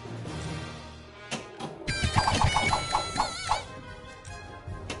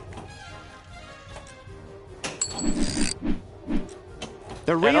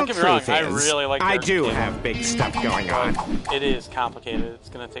 The Yeah, real don't get me wrong, truth I is, really like I the do arcade have big stuff going on. It is complicated. It's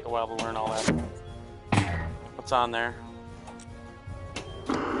going to take a while to learn all that. What's on there?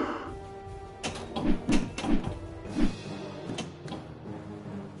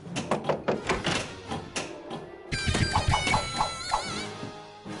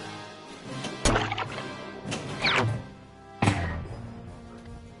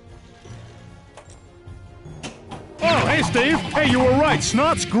 Oh, hey, Steve. Hey, you were right.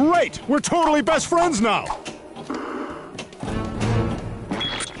 Snot's great. We're totally best friends now.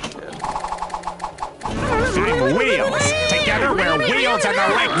 I'm Wheels. Together we're Wheels and the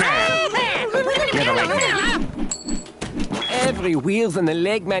Leg Man. You're the Leg Man. Every Wheels and the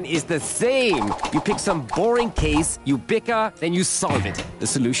Leg Man is the same. You pick some boring case, you bicker, then you solve it. The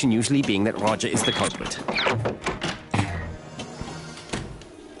solution usually being that Roger is the culprit.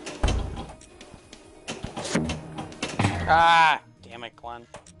 Ah, damn it, Glenn.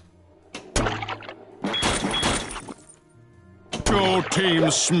 Go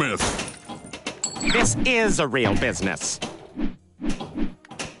Team Smith. This is a real business.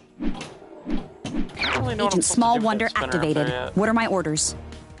 Agent Small Wonder activated. What are my orders?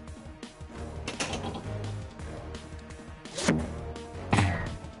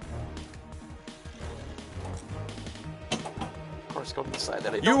 Of course, go to the side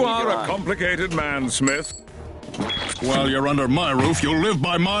that I don't You need are you a on. complicated man, Smith. While you're under my roof, you'll live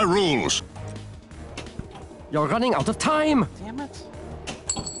by my rules. You're running out of time. Damn it.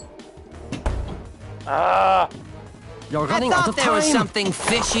 Ah. You're I running out thought of there time. was something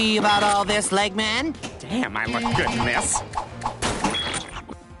fishy about all this, Leg Man. Damn, I look good in this.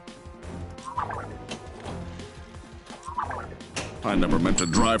 I never meant to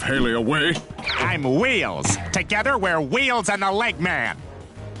drive Haley away. I'm Wheels. Together we're Wheels and the Leg Man.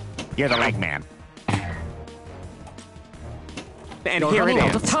 You're the Leg Man. And You're here running it out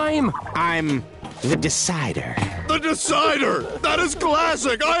is. of time. I'm the Decider. The Decider! That is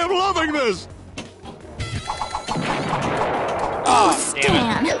classic! I am loving this! Oh,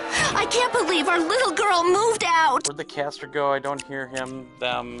 Stan, I can't believe our little girl moved out. Where'd the caster go? I don't hear him.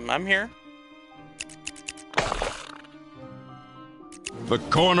 I'm here. The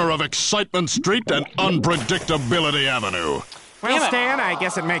corner of Excitement Street and Unpredictability Avenue. Well, Stan, I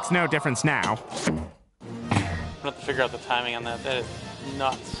guess it makes no difference now. I'm gonna have to figure out the timing on that. That is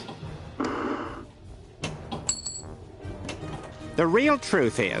nuts. The real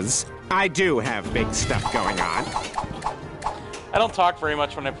truth is, I do have big stuff going on. I don't talk very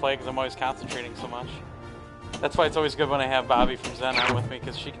much when I play because I'm always concentrating so much. That's why it's always good when I have Bobby from Zen on with me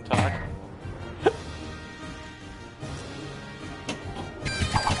because she can talk.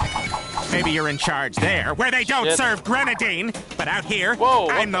 Maybe you're in charge there, where they don't Shit. serve grenadine, but out here,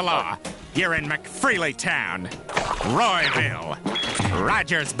 I'm the law. You're in McFreely Town, Royville,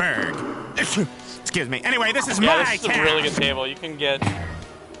 Rogersburg. Excuse me. Anyway, this is Yeah, my this is town. a really good table. You can get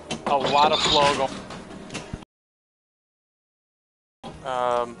a lot of flow going.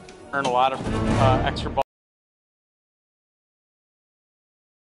 Earn a lot of extra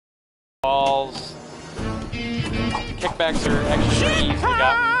balls. Kickbacks are actually pretty easy to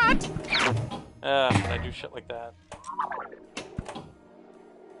get. But I do shit like that.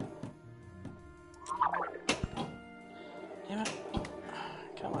 Damn it.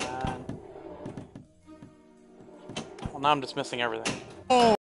 Come on. Well, now I'm just missing everything.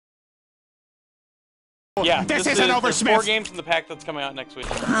 Oh. Yeah, This isn't over, there's Smith. 4 games in the pack that's coming out next week.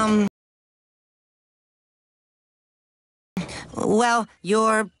 Well,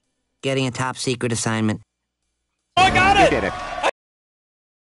 you're getting a top secret assignment. Oh, I got it! You did it.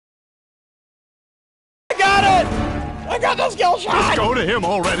 I got it! I got the skill shot! Just go to him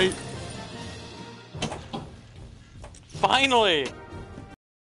already. Finally!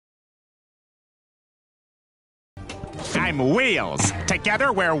 I'm Wheels.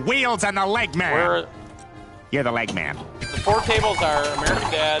 Together, we're Wheels and the Leg Man. You're the Leg Man. The 4 tables are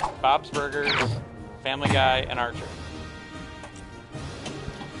American Dad, Bob's Burgers, Family Guy, and Archer.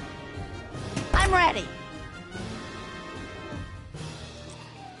 I'm ready.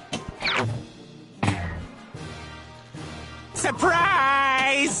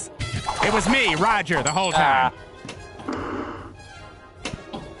 Surprise! It was me, Roger, the whole time.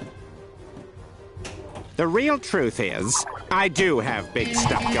 The real truth is, I do have big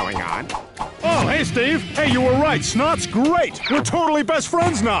stuff going on. Oh, hey, Steve. Hey, you were right. Snot's great. We're totally best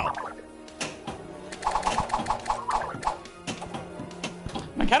friends now.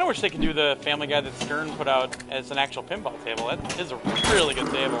 I kind of wish they could do the Family Guy that Stern put out as an actual pinball table. That is a really good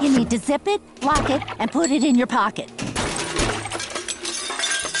table. You need to zip it, lock it, and put it in your pocket.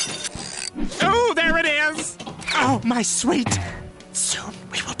 Oh, there it is! Oh, my sweet. Soon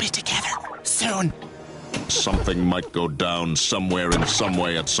we will be together. Soon. Something might go down somewhere in some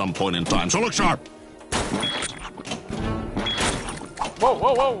way at some point in time, so look sharp! Whoa,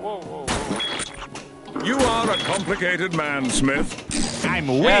 whoa, whoa, whoa, whoa. You are a complicated man, Smith. I'm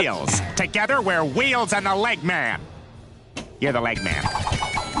Wheels. Together, we're Wheels and the Leg Man. You're the Leg Man.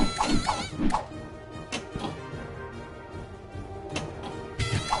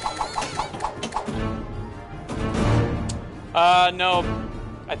 No.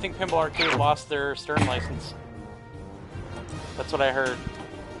 I think Pinball Arcade lost their Stern license. That's what I heard.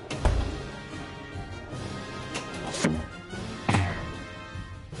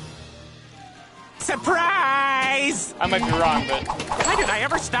 Surprise! I might be wrong, but... Why did I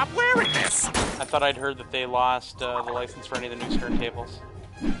ever stop wearing this? I thought I'd heard that they lost the license for any of the new Stern tables.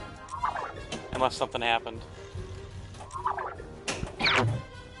 Unless something happened.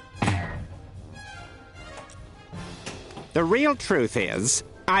 The real truth is,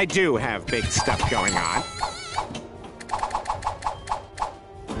 I do have big stuff going on.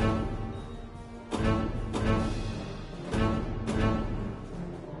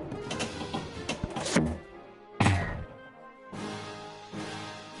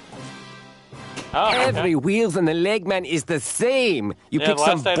 Oh, okay. Every Wheels and the Leg Man is the same. You Yeah, pick the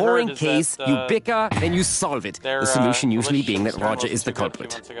some last I'd boring heard is case, that, you bicker, then you solve it. Their, The solution usually being that Stern Roger wasn't is the too good a few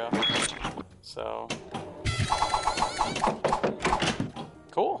culprit. months ago. So...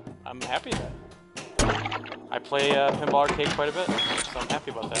 Cool. I'm happy that. I play Pinball Arcade quite a bit, so I'm happy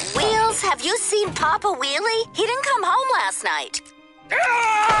about that. Wheels, have you seen Papa Wheelie? He didn't come home last night.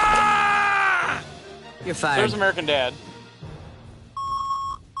 You're So fired. there's American Dad.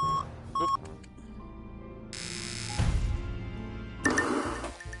 Oop.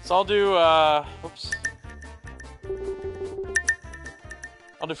 So I'll do, oops.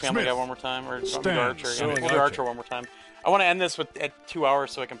 I'll do Family Guy one more time, or I'll do Archer again. We'll do Archer one more time. I want to end this at 2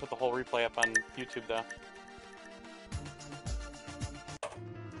 hours so I can put the whole replay up on YouTube, though.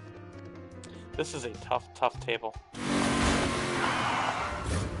 This is a tough, tough table.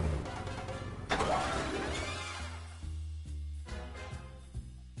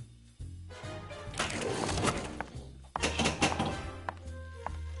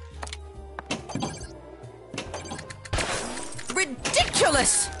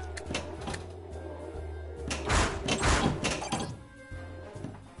 Ridiculous!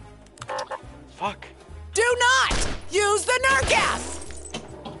 Fuck. Do not use the nerve gas!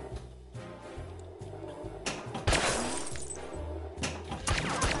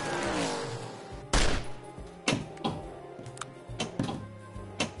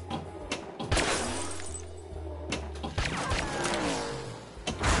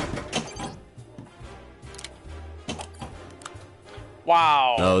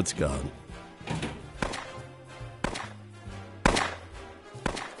 Wow. Oh, it's gone.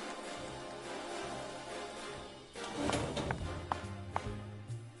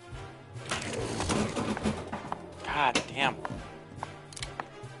 God damn.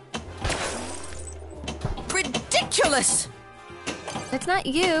 Ridiculous! It's not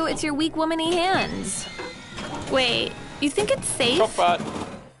you, it's your weak womany hands. Wait, you think it's safe? Chokebot.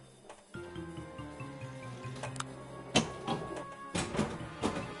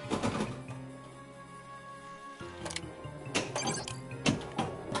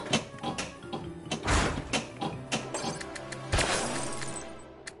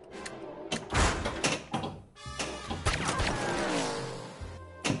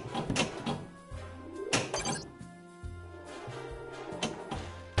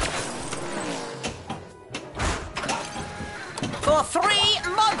 For 3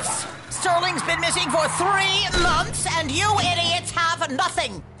 months! Sterling's been missing for 3 months, and you idiots have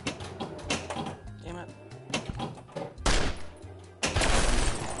nothing! Damn it.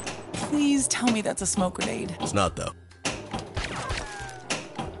 Please tell me that's a smoke grenade. It's not, though.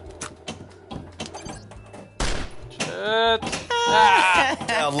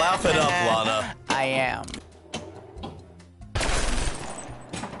 Yeah, laugh it up, Lana. I am.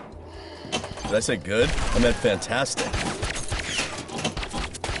 Did I say good? I meant fantastic.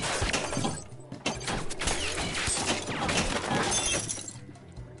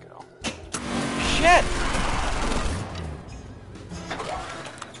 Shit!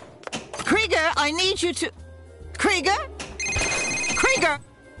 Krieger, I need you to... Krieger? Krieger!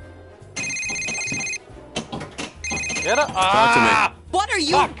 Get up! Talk to me. What are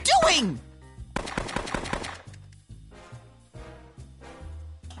you doing?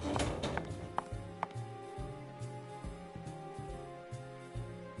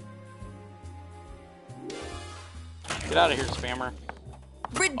 Get out of here, spammer.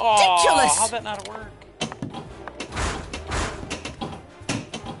 Ridiculous! Oh, how'd that not work?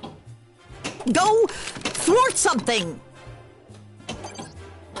 Go thwart something!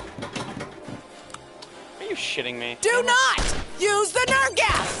 Are you shitting me? Do not use the nerve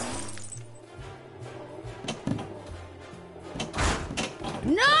gas!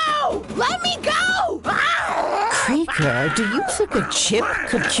 No! Let me go! Krieger, do you think a chip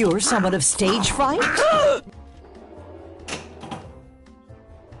could cure someone of stage fright?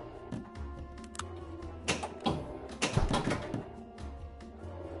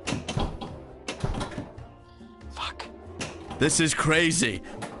 This is crazy.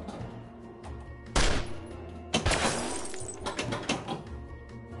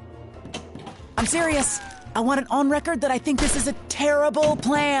 I'm serious. I want it on record that I think this is a terrible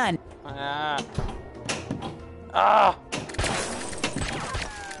plan.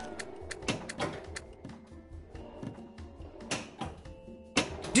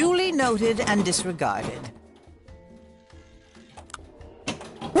 Duly noted and disregarded.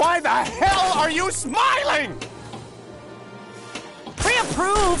 Why the hell are you smiling?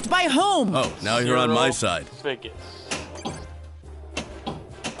 Pre-approved by whom? Oh, now you're on my side. Vegas.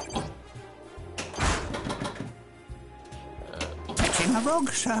 Catching a rogue,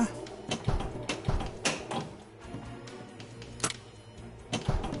 sir.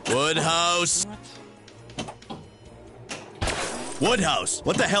 Woodhouse. Woodhouse,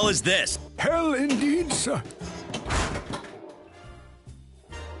 what the hell is this? Hell indeed, sir.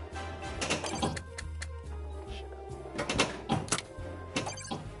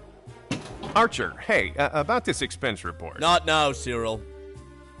 Archer, hey, about this expense report. Not now, Cyril.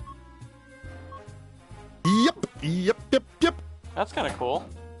 Yep. That's kind of cool.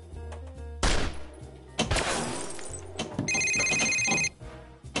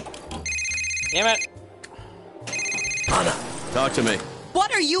 Damn it. Lana, talk to me.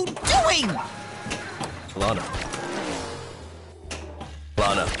 What are you doing? Lana.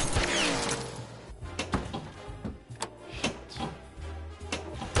 Lana.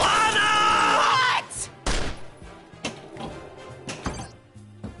 What?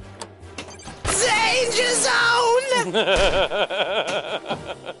 Danger zone!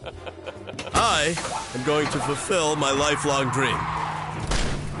 I am going to fulfill my lifelong dream.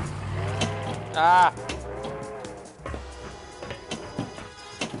 Ah.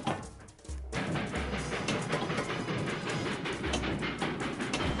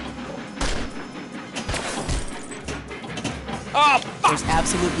 Oh, fuck! There's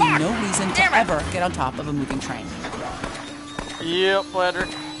absolutely no reason to ever get on top of a moving train. Yep, ladder.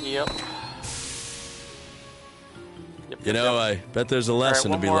 Yep. You know, I bet there's a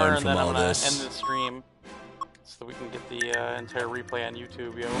lesson to be learned from all this. End the stream so we can get the entire replay on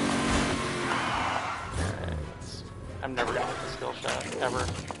YouTube, yo. Alright, I'm never gonna hit the skill shot, ever.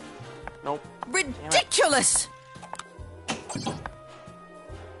 Nope. Ridiculous!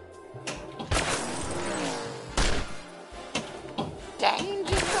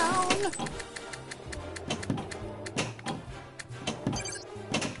 Danger zone!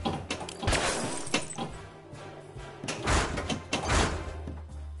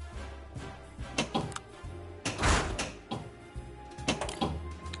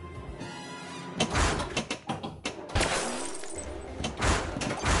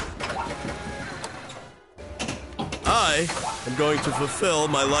 I am going to fulfill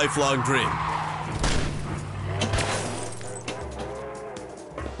my lifelong dream.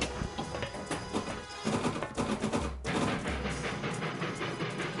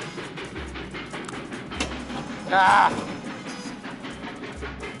 Ah!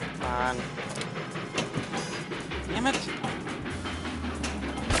 Come on. Damn it.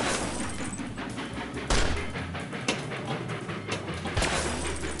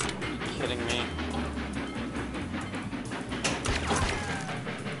 Are you kidding me?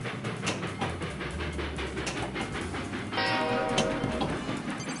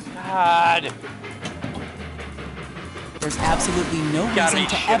 God. absolutely no Gotta reason be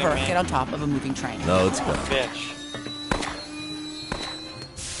to shitting ever me. get on top of a moving train. No, it's gone. Bitch.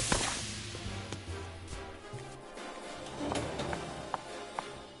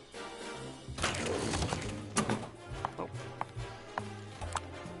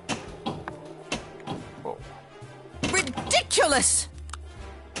 Ridiculous!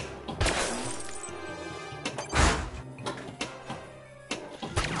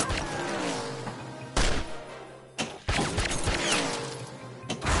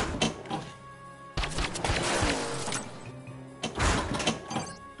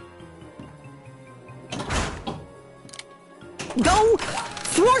 Go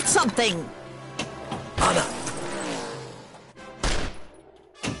thwart something! Anna.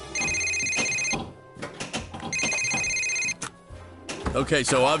 Okay,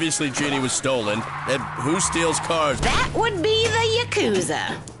 so obviously Genie was stolen. And who steals cars? That would be the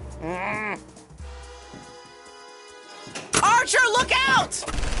Yakuza. Archer, look out!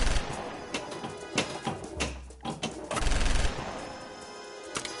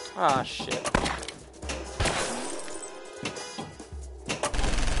 Ah, shit.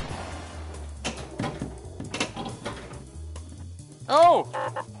 Oh!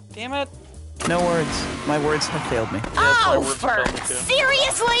 Damn it. No words. My words have failed me. Oh, for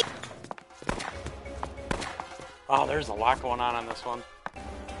seriously? Oh, there's a lot going on this one.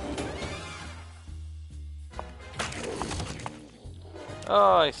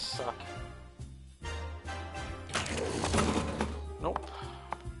 Oh, I suck. Nope.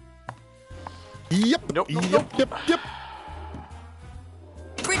 Yep. Nope. Nope. Yep. Nope. Yep.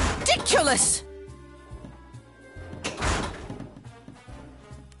 Ridiculous!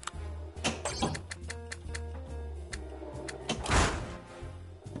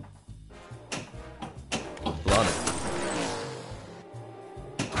 Lana.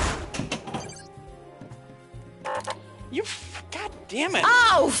 You. God damn it.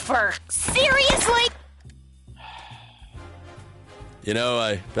 Oh, for seriously? You know,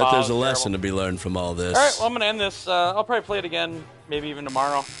 I bet there's a lesson to be learned from all this. Alright, well, I'm going to end this. I'll probably play it again, maybe even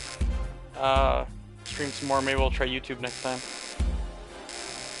tomorrow. Stream some more. Maybe we'll try YouTube next time.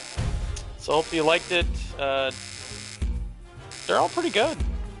 So, hope you liked it. They're all pretty good.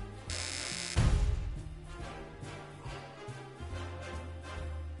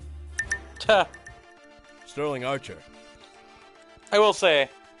 Sterling Archer. I will say,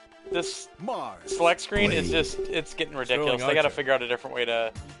 this select screen is just, it's getting ridiculous. They got to figure out a different way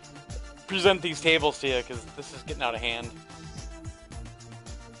to present these tables to you, because this is getting out of hand.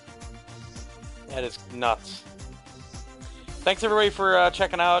 That is nuts. Thanks everybody for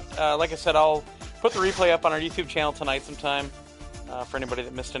checking out. Like I said, I'll put the replay up on our YouTube channel tonight sometime for anybody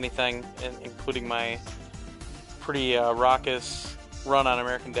that missed anything, including my pretty raucous run on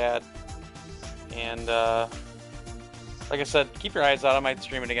American Dad. And like I said, keep your eyes out. I might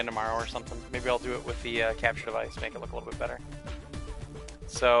stream it again tomorrow or something. Maybe I'll do it with the capture device, make it look a little bit better.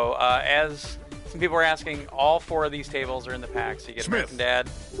 So as some people are asking, all 4 of these tables are in the pack. So you get American Dad,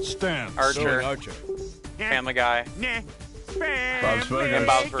 Archer, Family Guy, Bob's Burgers, and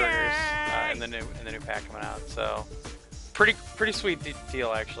Bob's Burgers in the new pack coming out. So pretty sweet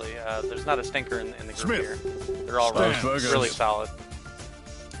deal actually. There's not a stinker in the group here. They're all really solid.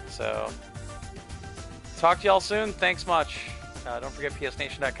 So talk to y'all soon. Thanks much. Don't forget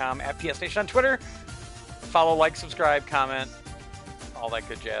psnation.com, at psnation on Twitter. Follow, like, subscribe, comment, all that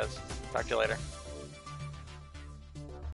good jazz. Talk to you later.